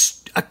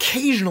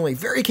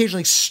very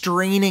occasionally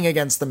straining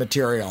against the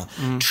material,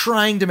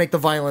 trying to make the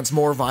violence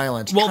more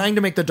violent, trying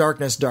to make the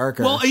darkness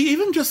darker. Well,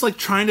 even just like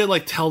trying to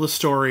like tell the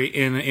story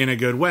in a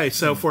good way.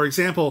 So, for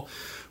example,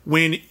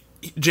 when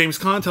James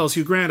Caan tells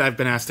Hugh Grant, "I've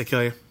been asked to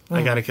kill you.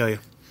 I gotta kill you.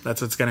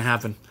 That's what's gonna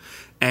happen,"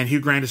 and Hugh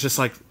Grant is just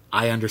like,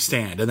 "I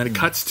understand." And then it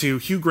cuts to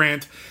Hugh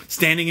Grant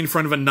standing in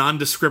front of a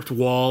nondescript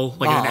wall,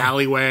 like in an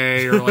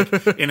alleyway or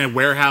like in a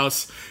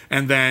warehouse.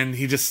 And then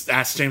he just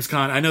asks James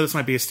Caan, "I know this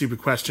might be a stupid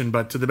question,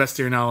 but to the best of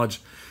your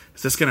knowledge,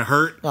 is this going to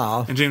hurt?"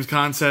 And James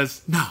Caan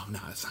says, no,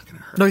 it's not going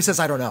to hurt. No, he says,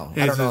 "I don't know.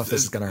 I don't know if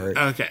this is going to hurt."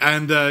 Okay.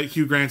 And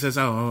Hugh Grant says,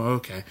 "Oh,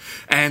 okay."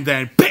 And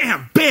then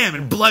bam, bam,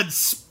 and blood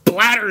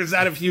splatters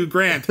out of Hugh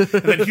Grant. And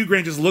then Hugh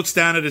Grant just looks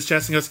down at his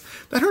chest and goes,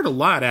 "That hurt a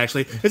lot,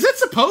 actually. Is it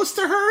supposed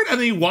to hurt?" And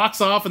then he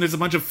walks off, and there's a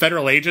bunch of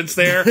federal agents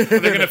there, and they're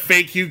going to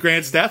fake Hugh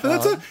Grant's death.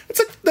 And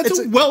that's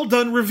a well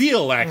done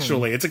reveal,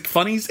 actually. It's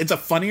a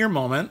funnier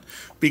moment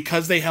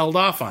because they held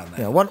off on that.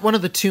 Yeah, one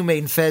of the two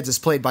main feds is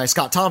played by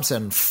Scott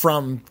Thompson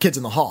from Kids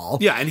in the Hall.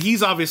 Yeah, and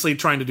he's obviously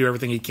trying to do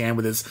everything he can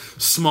with his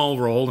small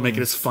role to make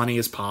it as funny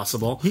as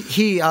possible.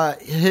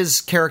 His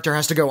character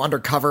has to go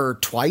undercover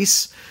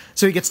twice.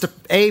 So he gets to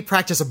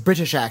practice a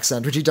British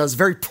accent, which he does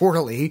very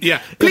poorly.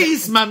 Yeah,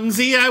 "Please,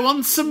 Mumsy, I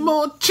want some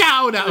more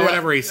chowder," or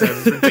whatever he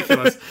says. It's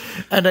ridiculous.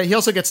 And he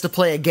also gets to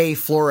play a gay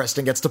florist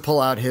and gets to pull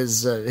out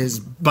his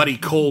Buddy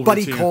Cole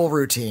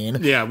routine.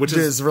 Yeah, which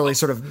is really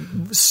sort of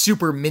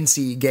super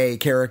mincy gay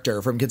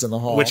character from Kids in the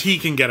Hall, which he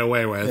can get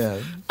away with. Yeah.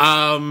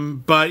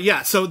 But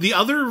yeah, so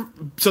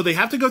they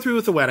have to go through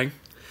with the wedding.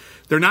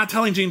 They're not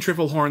telling Jeanne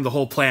Tripplehorn the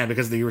whole plan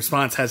because the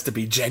response has to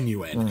be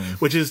genuine,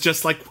 which is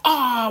just like,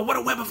 "Oh, what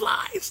a web of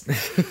lies."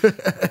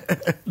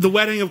 The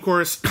wedding, of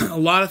course, a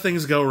lot of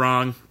things go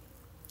wrong.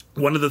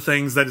 One of the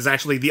things that is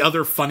actually the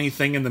other funny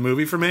thing in the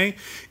movie for me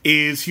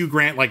is Hugh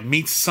Grant like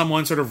meets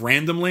someone sort of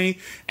randomly,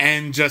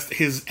 and just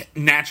his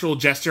natural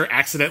gesture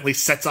accidentally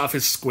sets off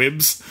his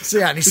squibs. So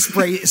yeah, and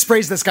he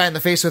sprays this guy in the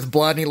face with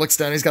blood, and he looks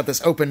down, he's got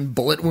this open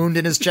bullet wound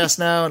in his chest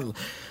now, and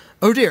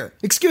 "Oh dear,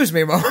 excuse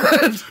me a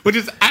moment." Which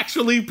is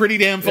actually pretty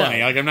damn funny.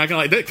 Yeah. Like, I'm not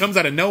gonna lie, it comes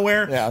out of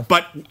nowhere. Yeah.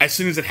 But as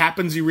soon as it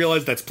happens, you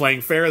realize that's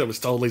playing fair. That was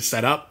totally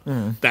set up.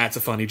 That's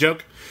a funny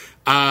joke.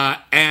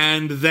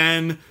 And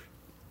then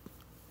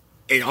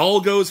it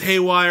all goes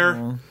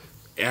haywire.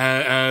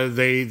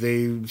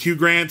 Hugh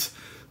Grant,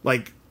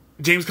 like,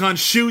 James Caan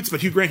shoots,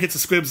 but Hugh Grant hits the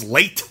squibs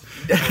late.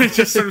 And it's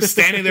just sort of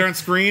standing there on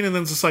screen, and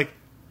then it's just like,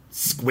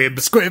 squib.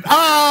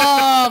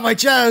 Ah, my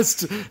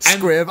chest.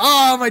 Squib.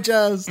 My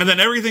chest. And then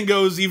everything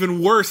goes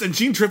even worse, and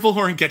Jeanne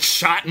Tripplehorn gets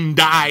shot and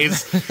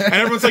dies. And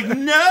everyone's like,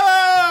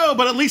 "No!"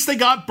 But at least they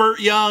got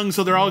Burt Young,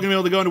 so they're all going to be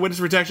able to go into witness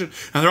protection.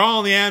 And they're all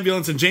in the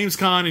ambulance, and James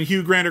Caan and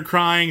Hugh Grant are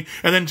crying.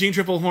 And then Jeanne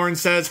Tripplehorn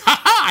says,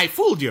 "Ha ha, I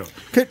fooled you."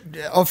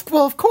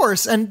 Well, of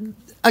course. And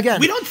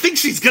again, we don't think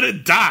she's gonna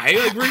die.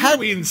 Like, are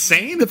we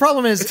insane? The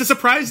problem is, it's a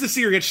surprise to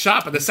see her get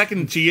shot, but the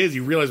second she is,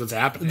 you realize what's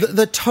happening.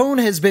 The tone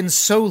has been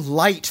so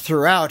light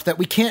throughout that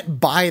we can't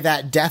buy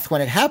that death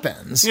when it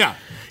happens. Yeah.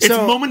 It's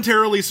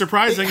momentarily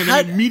surprising, and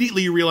then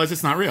immediately you realize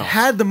it's not real.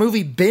 Had the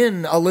movie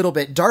been a little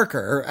bit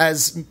darker,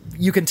 as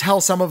you can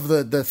tell some of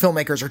the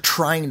filmmakers are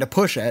trying to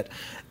push it,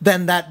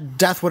 then that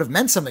death would have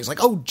meant something. It's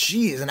like, "Oh,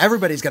 geez, and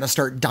everybody's going to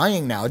start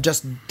dying now.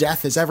 Just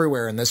death is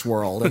everywhere in this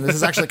world. And this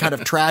is actually kind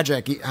of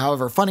tragic,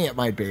 however funny it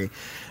might be."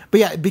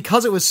 But yeah,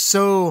 because it was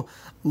so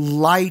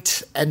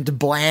light and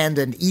bland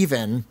and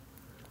even,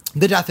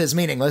 the death is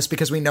meaningless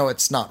because we know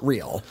it's not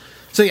real.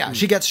 So yeah,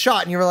 she gets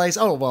shot and you realize,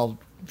 oh, well,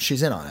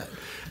 she's in on it.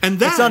 And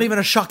then, it's not even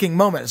a shocking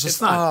moment. It's just,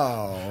 it's not.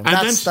 oh,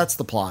 And that's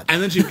the plot.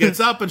 And then she gets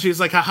up and she's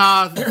like,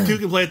 haha, two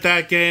can play at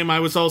that game. I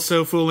was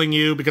also fooling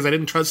you because I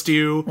didn't trust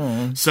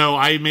you. So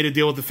I made a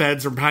deal with the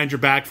feds behind your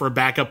back for a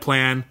backup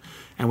plan.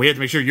 And we had to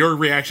make sure your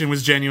reaction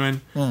was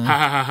genuine. Ha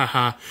ha ha ha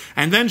ha.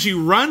 And then she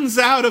runs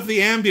out of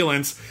the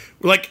ambulance,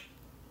 like,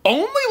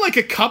 only like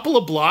a couple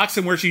of blocks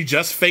and where she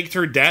just faked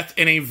her death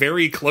in a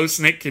very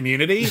close-knit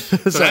community. So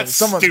that's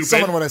stupid.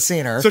 Someone would have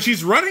seen her. So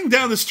she's running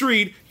down the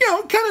street,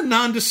 kind of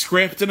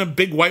nondescript in a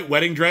big white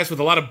wedding dress with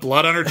a lot of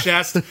blood on her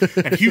chest.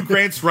 And Hugh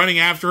Grant's running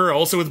after her,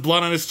 also with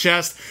blood on his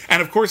chest.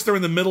 And of course, they're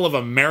in the middle of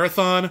a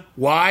marathon.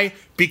 Why?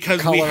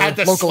 Because we had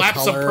to slap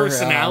some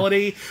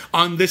personality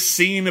on this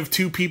scene of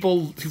two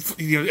people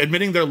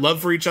admitting their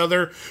love for each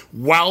other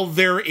while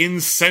they're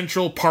in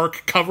Central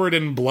Park covered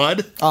in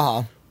blood.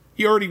 Uh-huh.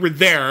 You already were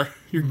there.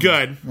 You're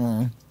good.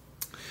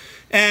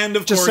 And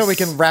of course, just so we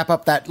can wrap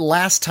up that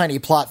last tiny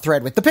plot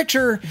thread with the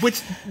picture,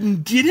 which you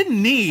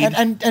didn't need.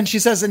 And she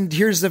says, "And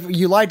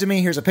you lied to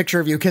me. Here's a picture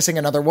of you kissing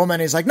another woman."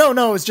 He's like,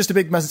 "No, it's just a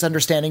big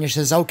misunderstanding." And she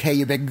says, "Okay,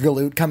 you big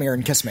galoot, come here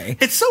and kiss me."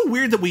 It's so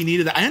weird that we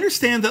needed that. I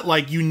understand that,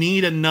 like, you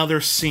need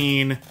another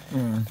scene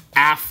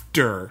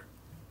after.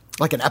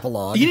 Like an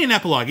epilogue. You need an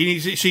epilogue. You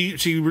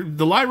need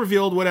the lie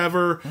revealed,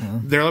 whatever.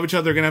 They love each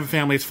other. They're gonna have a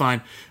family. It's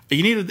fine.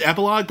 You need an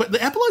epilogue, but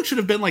the epilogue should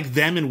have been like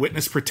them in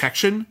witness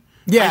protection.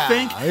 Yeah, I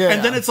think. Yeah.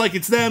 And then it's like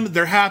it's them.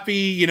 They're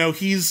happy.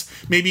 He's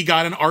maybe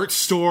got an art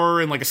store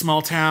in like a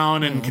small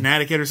town in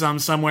Connecticut or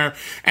somewhere.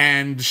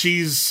 And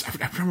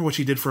I remember what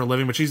she did for a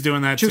living, but she's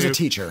doing that. She was a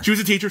teacher. She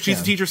was a teacher.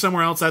 She's a teacher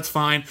somewhere else. That's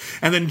fine.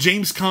 And then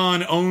James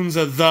Caan owns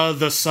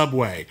the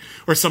Subway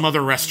or some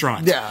other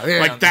restaurant. Yeah.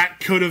 Like that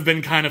could have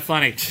been kind of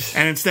funny.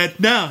 And instead,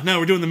 no,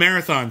 we're doing the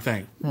marathon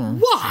thing.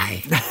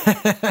 Why?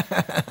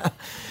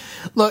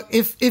 Look,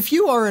 if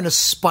you are an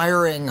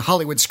aspiring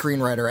Hollywood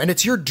screenwriter and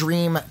it's your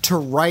dream to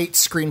write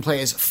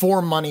screenplays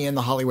for money in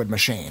the Hollywood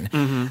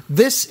machine,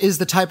 this is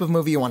the type of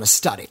movie you want to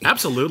study.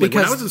 Absolutely.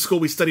 When I was in school,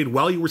 we studied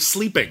while you were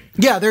sleeping.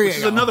 Yeah, there you go.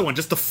 This is another one.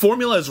 Just the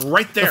formula is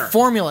right there. The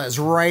formula is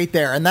right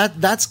there. And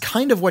that's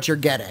kind of what you're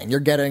getting. You're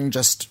getting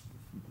just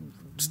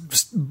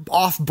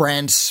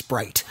off-brand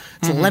Sprite.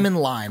 It's lemon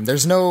lime.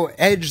 There's no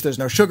edge. There's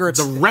no sugar.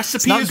 The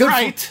recipe is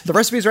right. The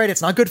recipe is right.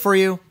 It's not good for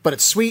you, but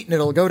it's sweet and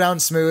it'll go down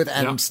smooth.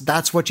 And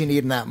that's what you need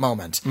in that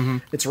moment.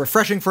 It's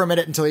refreshing for a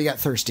minute until you get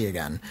thirsty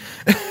again.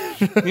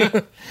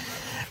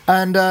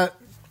 And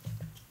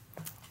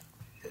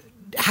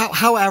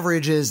how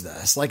average is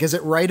this? Like, is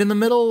it right in the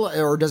middle,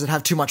 or does it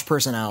have too much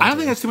personality? I don't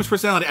think it has too much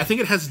personality. I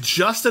think it has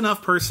just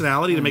enough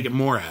personality to make it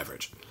more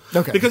average.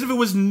 Okay. Because if it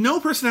was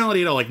no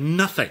personality at all, like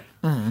nothing,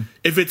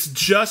 if it's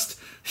just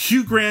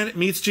Hugh Grant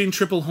meets Jeanne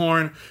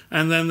Tripplehorn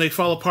and then they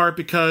fall apart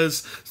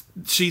because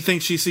she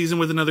thinks she sees him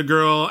with another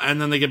girl and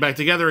then they get back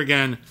together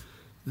again,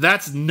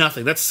 that's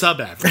nothing. That's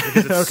sub-average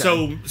because it's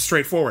so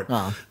straightforward.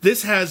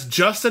 This has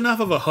just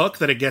enough of a hook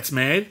that it gets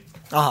made,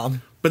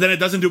 but then it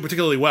doesn't do it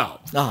particularly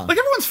well. Like,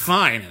 everyone's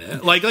fine in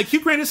it. Like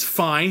Hugh Grant is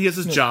fine. He has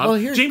his job.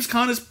 Well, James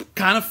Caan is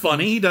kind of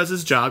funny. He does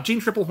his job. Jeanne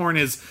Tripplehorn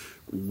is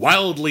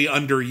wildly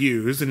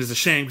underused and is a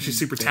shame because she's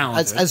super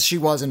talented. As she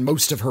was in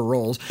most of her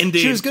roles. Indeed.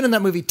 She was good in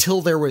that movie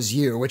Till There Was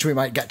You, which we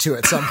might get to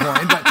at some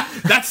point. But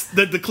that's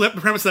the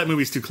premise of that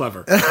movie is too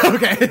clever.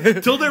 Okay.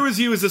 Till There Was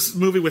You is this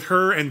movie with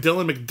her and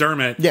Dylan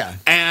McDermott. Yeah.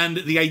 And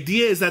the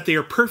idea is that they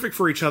are perfect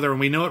for each other and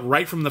we know it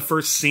right from the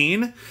first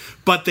scene,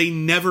 but they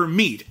never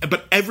meet.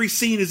 But every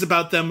scene is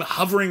about them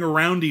hovering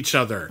around each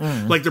other.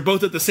 Like they're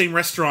both at the same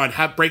restaurant,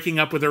 breaking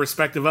up with their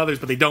respective others,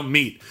 but they don't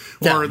meet.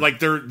 Or like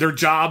their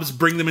jobs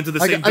bring them into the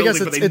same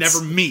building, but they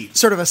never meet.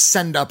 Sort of a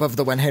send-up of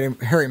the When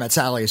Harry Met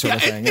Sally sort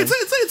of thing.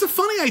 It's a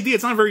funny idea.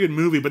 It's not a very good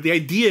movie, but the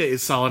idea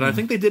is solid. I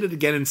think they did it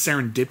again in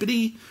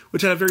Serendipity,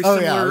 which had a very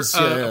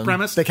similar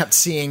premise. They kept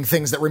seeing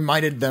things that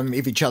reminded them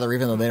of each other,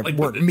 even though they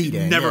weren't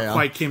meeting. Never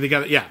quite came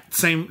together. Yeah,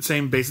 same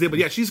basic deal. But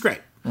yeah, she's great.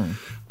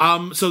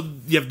 So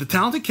you have the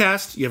talented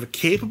cast, you have a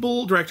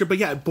capable director, but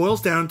yeah, it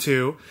boils down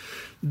to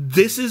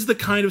this is the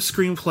kind of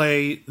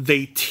screenplay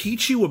they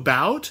teach you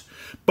about,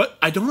 but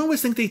I don't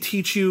always think they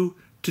teach you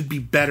to be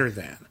better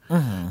than.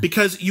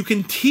 Because you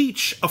can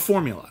teach a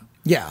formula.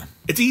 Yeah.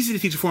 It's easy to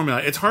teach a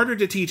formula. It's harder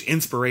to teach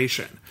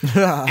inspiration.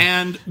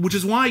 And which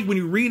is why when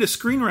you read a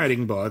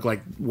screenwriting book,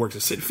 like Works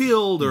of Sid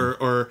Field,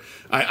 or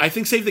I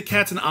think Save the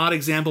Cat's an odd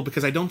example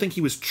because I don't think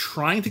he was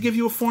trying to give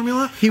you a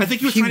formula. I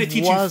think he was trying to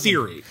teach you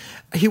theory.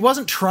 He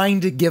wasn't trying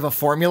to give a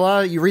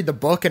formula. You read the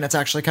book and it's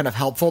actually kind of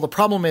helpful. The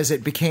problem is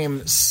it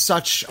became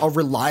such a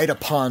relied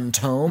upon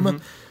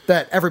tome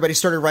that everybody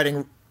started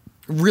writing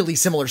really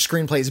similar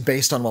screenplays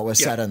based on what was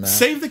said in that.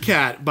 Save the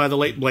Cat by the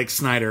late Blake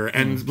Snyder,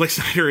 and Blake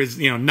Snyder is,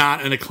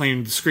 not an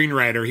acclaimed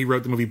screenwriter. He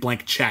wrote the movie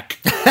Blank Check,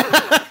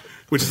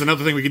 which is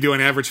another thing we could do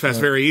on Average Fest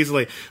very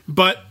easily.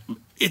 But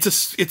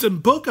it's a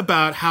book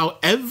about how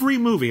every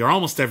movie, or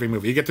almost every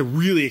movie, you get the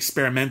really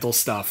experimental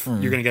stuff,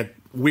 you're going to get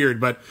weird,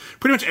 but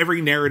pretty much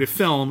every narrative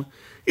film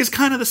is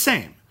kind of the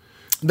same.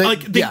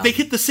 They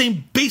hit the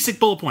same basic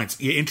bullet points.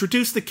 You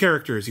introduce the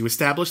characters, you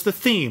establish the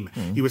theme,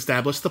 you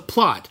establish the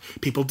plot.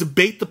 People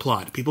debate the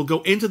plot. People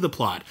go into the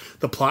plot.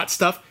 The plot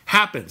stuff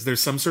happens.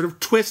 There's some sort of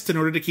twist in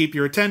order to keep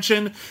your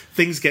attention.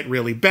 Things get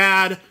really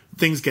bad.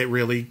 Things get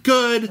really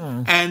good,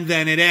 and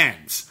then it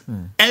ends.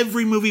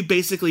 Every movie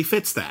basically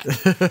fits that.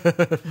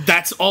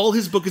 That's all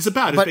his book is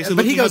about. It's basically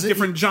looking how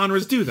different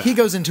genres do that. He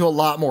goes into a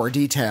lot more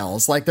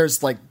details. Like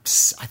there's I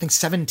think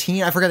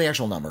 17. I forget the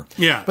actual number.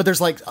 Yeah, but there's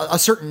a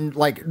certain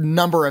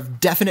number of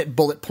definite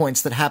bullet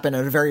points that happen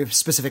in a very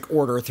specific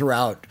order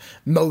throughout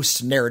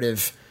most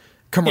narrative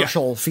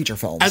commercial feature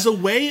films. As a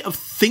way of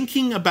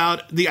thinking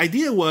about, the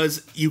idea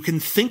was you can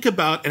think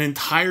about an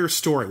entire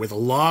story with a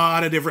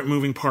lot of different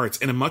moving parts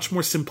in a much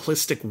more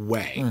simplistic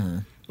way.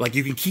 Like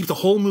you can keep the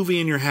whole movie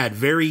in your head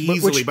very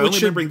easily by only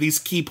remembering these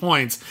key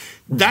points.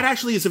 That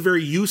actually is a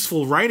very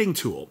useful writing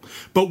tool.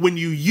 But when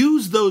you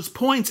use those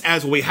points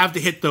as, well, we have to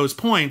hit those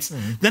points,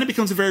 then it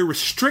becomes a very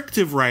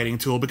restrictive writing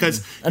tool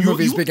because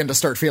movies begin to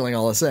start feeling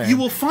all the same. You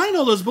will find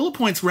all those bullet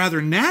points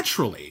rather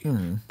naturally.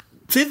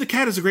 Save the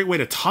Cat is a great way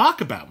to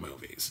talk about movies.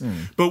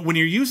 But when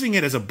you're using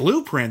it as a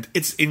blueprint,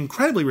 it's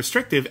incredibly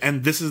restrictive,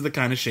 and this is the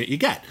kind of shit you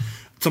get.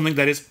 Something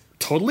that is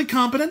totally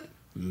competent,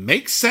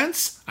 makes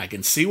sense. I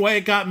can see why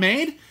it got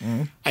made.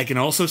 I can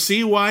also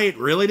see why it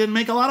really didn't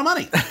make a lot of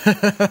money.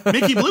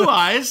 Mickey Blue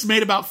Eyes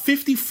made about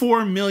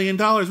 $54 million,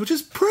 which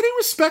is pretty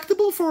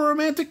respectable for a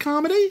romantic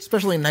comedy.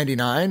 Especially in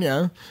 99,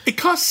 yeah. It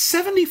cost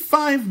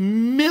 $75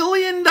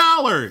 million.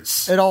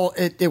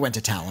 It went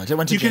to talent. It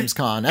went to James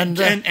Caan.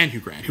 And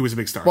Hugh Grant, who was a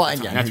big star.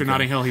 After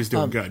Notting Hill, he's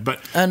doing good.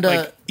 But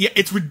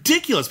it's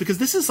ridiculous because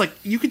this is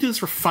you could do this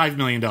for $5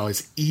 million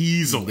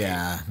easily.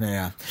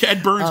 Yeah.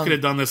 Ed Burns could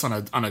have done this on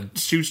a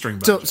shoestring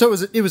budget. So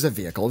it was a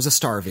vehicle. It was a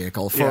star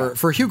vehicle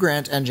for Hugh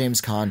Grant and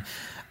James Caan.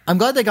 I'm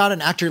glad they got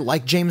an actor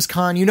like James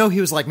Caan. He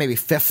was maybe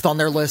fifth on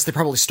their list. They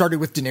probably started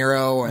with De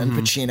Niro and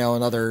Pacino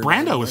and other.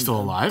 Brando was still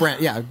alive.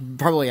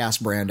 Probably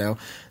asked Brando.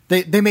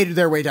 They made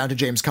their way down to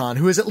James Caan,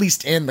 who is at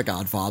least in The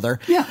Godfather.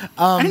 Yeah,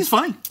 and he's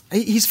funny.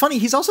 He's funny.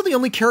 He's also the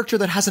only character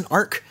that has an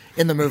arc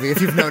in the movie,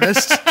 if you've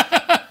noticed.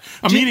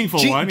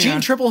 Meaningful one. Jean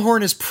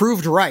Triplehorn is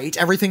proved right.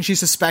 Everything she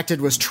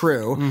suspected was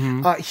true.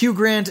 Hugh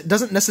Grant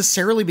doesn't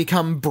necessarily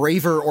become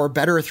braver or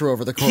better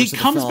over the course of the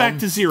film. He comes back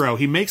to zero.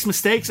 He makes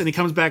mistakes, and he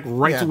comes back to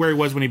where he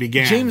was when he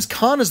began. James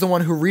Caan is the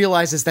one who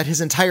realizes that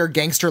his entire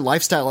gangster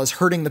lifestyle is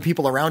hurting the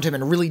people around him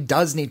and really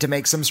does need to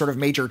make some sort of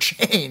major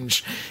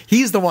change.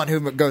 He's the one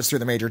who goes through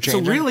the major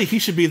change. So really, he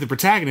should be the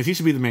protagonist. He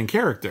should be the main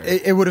character.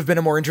 It would have been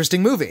a more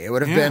interesting movie. It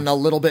would have been a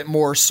little bit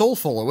more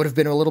soulful. It would have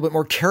been a little bit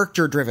more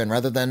character-driven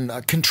rather than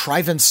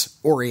contrivance-oriented.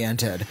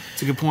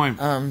 That's a good point.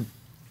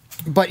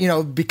 But,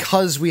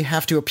 because we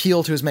have to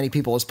appeal to as many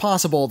people as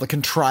possible, the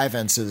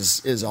contrivance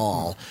is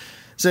all.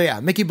 So, yeah,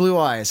 Mickey Blue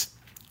Eyes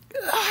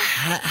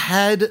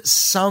had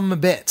some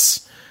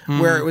bits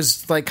where it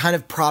was, kind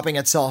of propping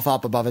itself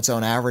up above its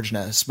own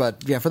averageness.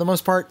 But, yeah, for the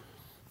most part,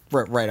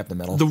 right up the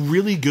middle. The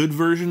really good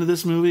version of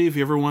this movie, if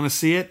you ever want to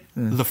see it,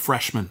 The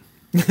Freshman.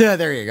 Yeah,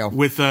 there you go.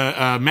 With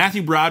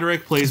Matthew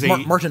Broderick plays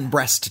Martin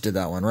Brest did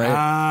that one, right?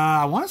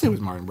 I want to say it was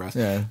Martin Brest.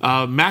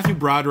 Yeah. Matthew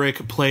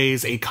Broderick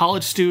plays a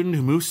college student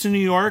who moves to New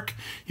York,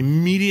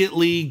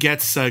 immediately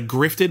gets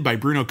grifted by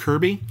Bruno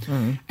Kirby,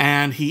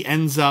 and he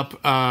ends up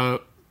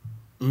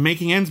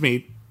making ends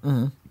meet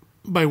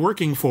by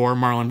working for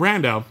Marlon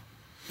Brando.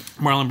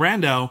 Marlon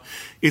Brando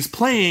is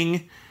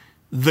playing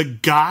the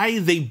guy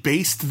they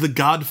based The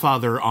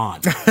Godfather on.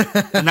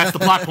 And that's the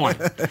plot point.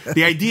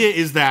 The idea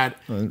is that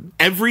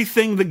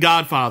everything The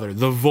Godfather,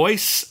 the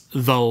voice,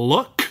 the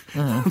look,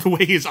 the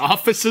way his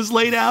office is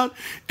laid out,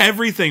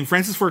 everything,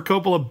 Francis Ford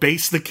Coppola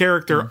based the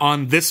character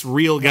on this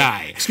real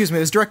guy. Excuse me,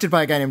 it was directed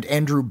by a guy named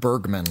Andrew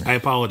Bergman. I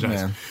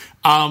apologize.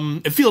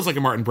 It feels like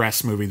a Martin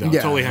Brest movie, though.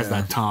 It totally has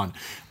that tone.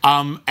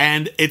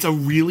 And it's a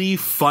really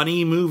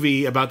funny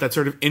movie about that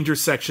sort of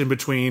intersection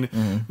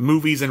between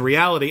movies and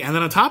reality. And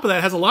then on top of that,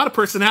 it has a lot of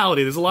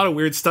personality. There's a lot of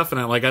weird stuff in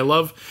it.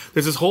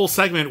 There's this whole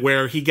segment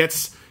where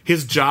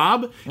his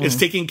job is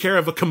taking care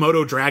of a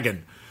Komodo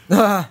dragon.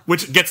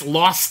 Which gets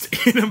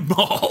lost in a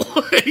mall.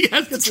 He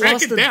has to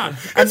track it down.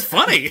 It's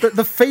funny.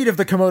 The fate of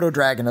the Komodo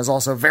dragon is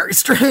also very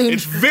strange.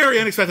 It's very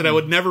unexpected. I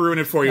would never ruin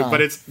it for you,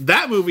 but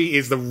that movie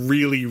is the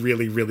really,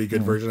 really, really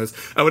good version of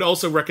this. I would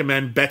also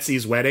recommend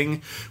Betsy's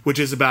Wedding, which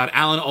is about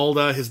Alan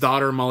Alda, his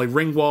daughter Molly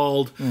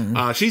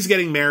Ringwald. She's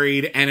getting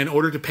married, and in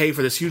order to pay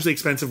for this hugely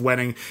expensive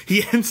wedding,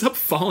 he ends up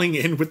falling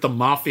in with the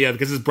mafia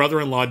because his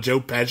brother-in-law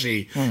Joe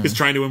Pesci is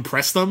trying to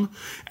impress them,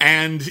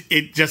 and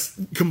it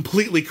just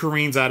completely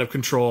careens out of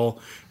control.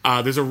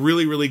 There's a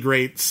really, really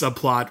great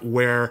subplot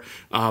where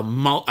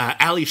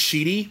Ali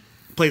Sheedy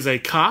plays a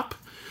cop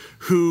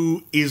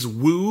who is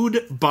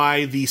wooed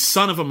by the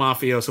son of a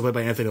mafioso played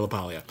by Anthony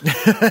LaPaglia.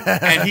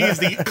 And he is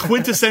the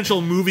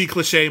quintessential movie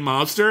cliche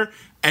mobster,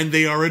 and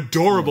they are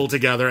adorable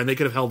together, and they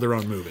could have held their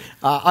own movie.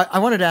 I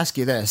wanted to ask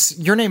you this.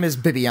 Your name is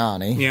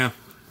Bibbiani. Yeah.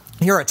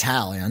 You're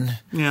Italian.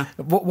 Yeah.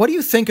 What do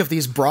you think of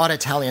these broad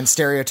Italian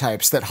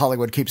stereotypes that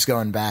Hollywood keeps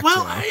going back to?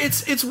 Well,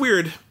 it's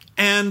weird.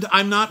 And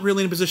I'm not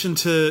really in a position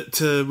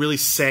to really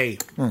say,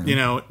 you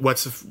know,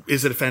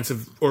 is it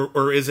offensive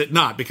or is it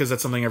not? Because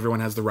that's something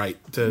everyone has the right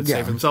to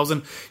say for themselves.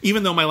 And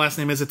even though my last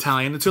name is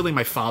Italian, it's really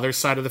my father's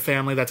side of the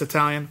family that's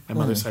Italian. My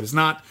mother's side is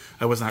not.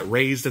 I was not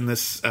raised in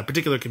this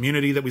particular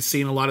community that we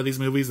see in a lot of these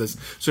movies, this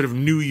sort of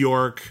New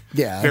York,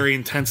 very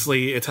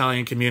intensely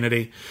Italian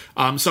community.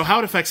 So how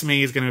it affects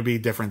me is going to be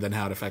different than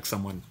how it affects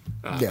someone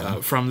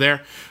from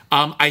there.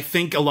 I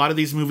think a lot of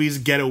these movies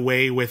get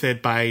away with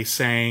it by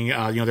saying, you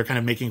know, they're kind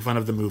of making fun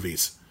of the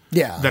movies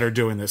that are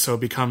doing this. So it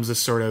becomes this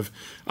sort of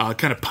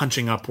kind of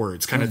punching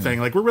upwards kind of thing.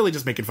 Like, we're really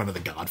just making fun of The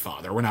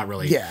Godfather. We're not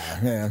really...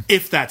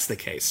 If that's the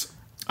case.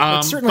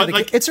 It's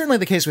certainly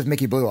the case with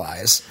Mickey Blue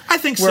Eyes. I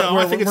think so.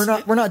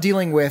 We're not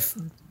dealing with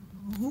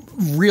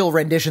real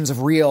renditions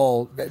of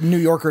real New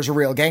Yorkers or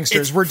real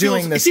gangsters. We're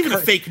doing this. It's even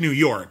a fake New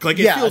York. Like,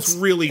 it feels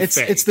really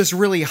fake. It's this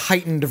really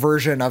heightened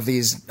version of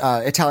these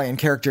Italian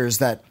characters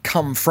that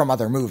come from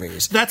other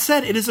movies. That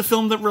said, it is a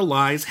film that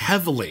relies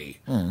heavily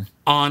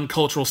on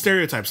cultural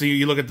stereotypes. So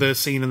you look at the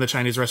scene in the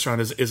Chinese restaurant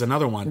is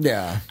another one.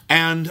 Yeah.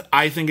 And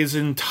I think it's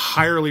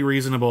entirely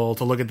reasonable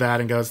to look at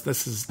that and go,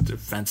 this is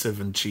offensive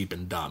and cheap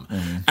and dumb.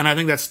 And I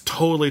think that's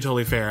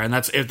totally fair. And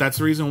that's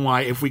the reason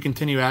why, if we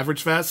continue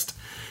Average Fest,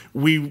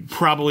 we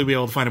probably be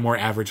able to find a more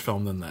average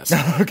film than this.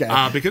 Okay.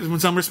 Because in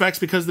some respects,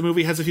 because the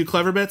movie has a few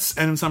clever bits,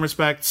 and in some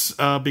respects,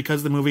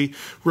 because the movie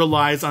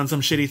relies on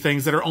some shitty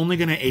things that are only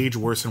going to age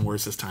worse and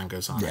worse as time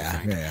goes on, I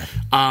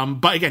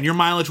think. But again, your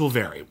mileage will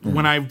vary.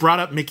 When I brought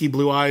up Mickey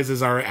Blue Eyes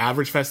as our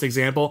Average Fest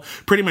example,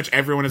 pretty much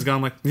everyone has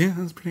gone like, yeah,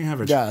 that's pretty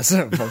average. Yeah.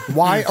 So,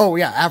 why? Oh,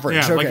 yeah,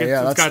 average.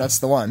 That's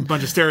the one. A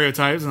bunch of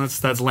stereotypes, and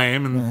that's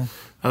lame, and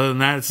other than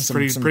that,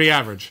 it's pretty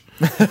average.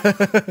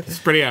 It's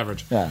pretty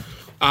average. Yeah.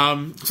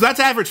 So that's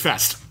Average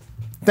Fest.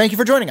 Thank you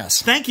for joining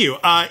us. Thank you.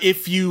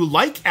 If you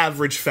like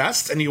Average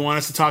Fest and you want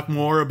us to talk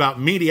more about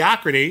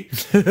mediocrity,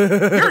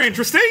 you're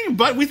interesting,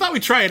 but we thought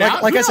we'd try it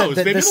out. Like I said,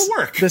 maybe it'll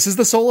work. This is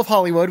the soul of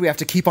Hollywood. We have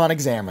to keep on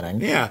examining.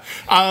 Yeah.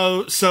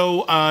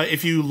 So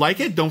if you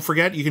like it, don't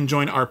forget, you can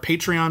join our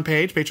Patreon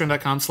page,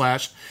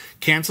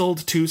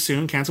 patreon.com/canceled too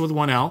soon, cancel with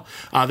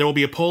 1L. There will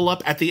be a poll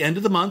up at the end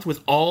of the month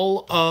with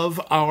all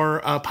of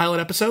our pilot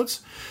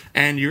episodes,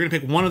 and you're going to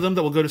pick one of them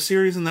that will go to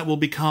series and that will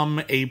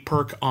become a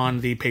perk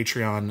on the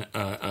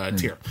Patreon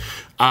tier.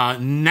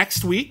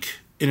 Next week,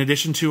 in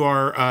addition to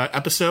our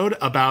episode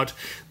about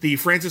the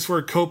Francis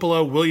Ford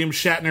Coppola, William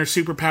Shatner,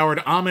 superpowered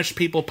Amish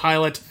people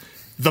pilot,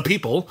 The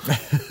People,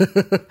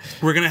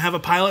 we're going to have a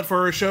pilot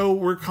for our show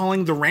we're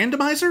calling The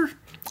Randomizer.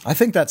 I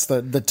think that's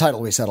the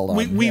title we settled on.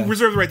 We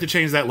reserve the right to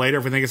change that later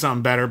if we think it's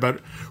something better, but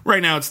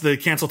right now it's the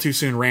Cancel Too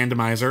Soon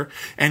Randomizer,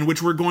 and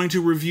which we're going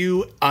to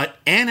review an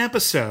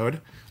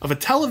episode of a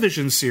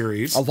television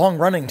series. A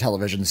long-running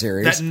television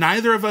series. That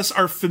neither of us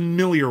are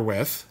familiar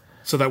with.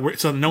 So no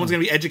one's going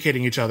to be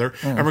educating each other,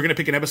 and we're going to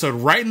pick an episode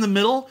right in the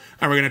middle,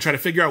 and we're going to try to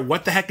figure out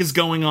what the heck is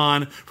going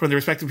on from the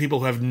respective people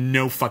who have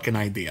no fucking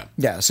idea.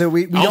 Yeah, so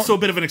we also a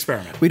bit of an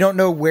experiment. We don't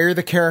know where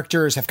the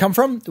characters have come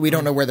from. We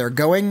don't know where they're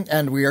going,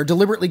 and we are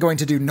deliberately going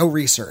to do no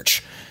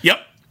research. Yep.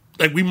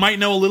 Like, we might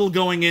know a little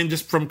going in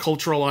just from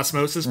cultural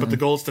osmosis, but the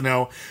goal is to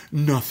know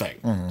nothing,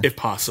 if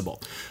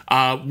possible.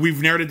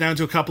 We've narrowed it down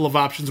to a couple of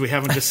options we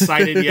haven't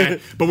decided yet,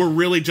 but we're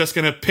really just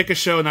going to pick a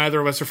show neither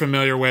of us are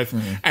familiar with,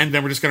 and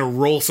then we're just going to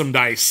roll some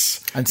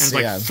dice. And it's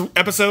like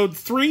episode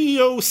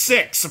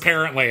 306,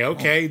 apparently.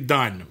 Okay,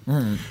 done.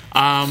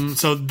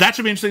 So that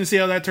should be interesting to see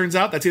how that turns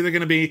out. That's either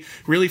going to be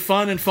really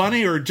fun and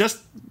funny or just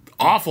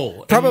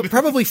awful.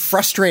 Probably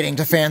frustrating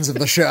to fans of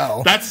the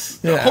show.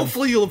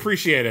 Hopefully you'll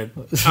appreciate it.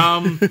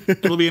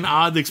 It'll be an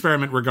odd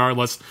experiment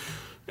regardless.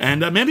 And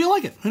maybe you'll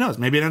like it. Who knows?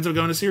 Maybe it ends up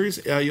going to series.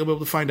 You'll be able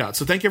to find out.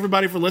 So thank you,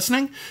 everybody, for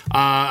listening.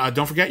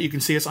 Don't forget, you can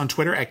see us on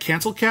Twitter at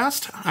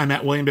CanceledCast. I'm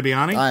at William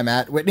Bibiani. I'm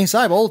at Whitney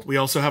Seibold. We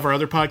also have our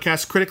other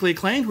podcast, Critically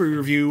Acclaimed, where we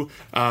review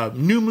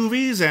new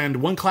movies and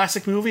one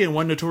classic movie and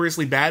one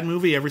notoriously bad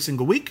movie every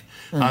single week.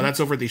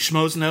 That's over at the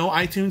Schmoes Know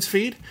iTunes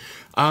feed.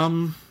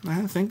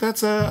 I think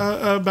that's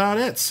about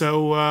it.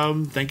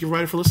 So thank you,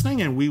 everybody, for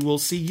listening, and we will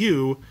see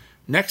you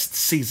next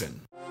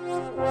season.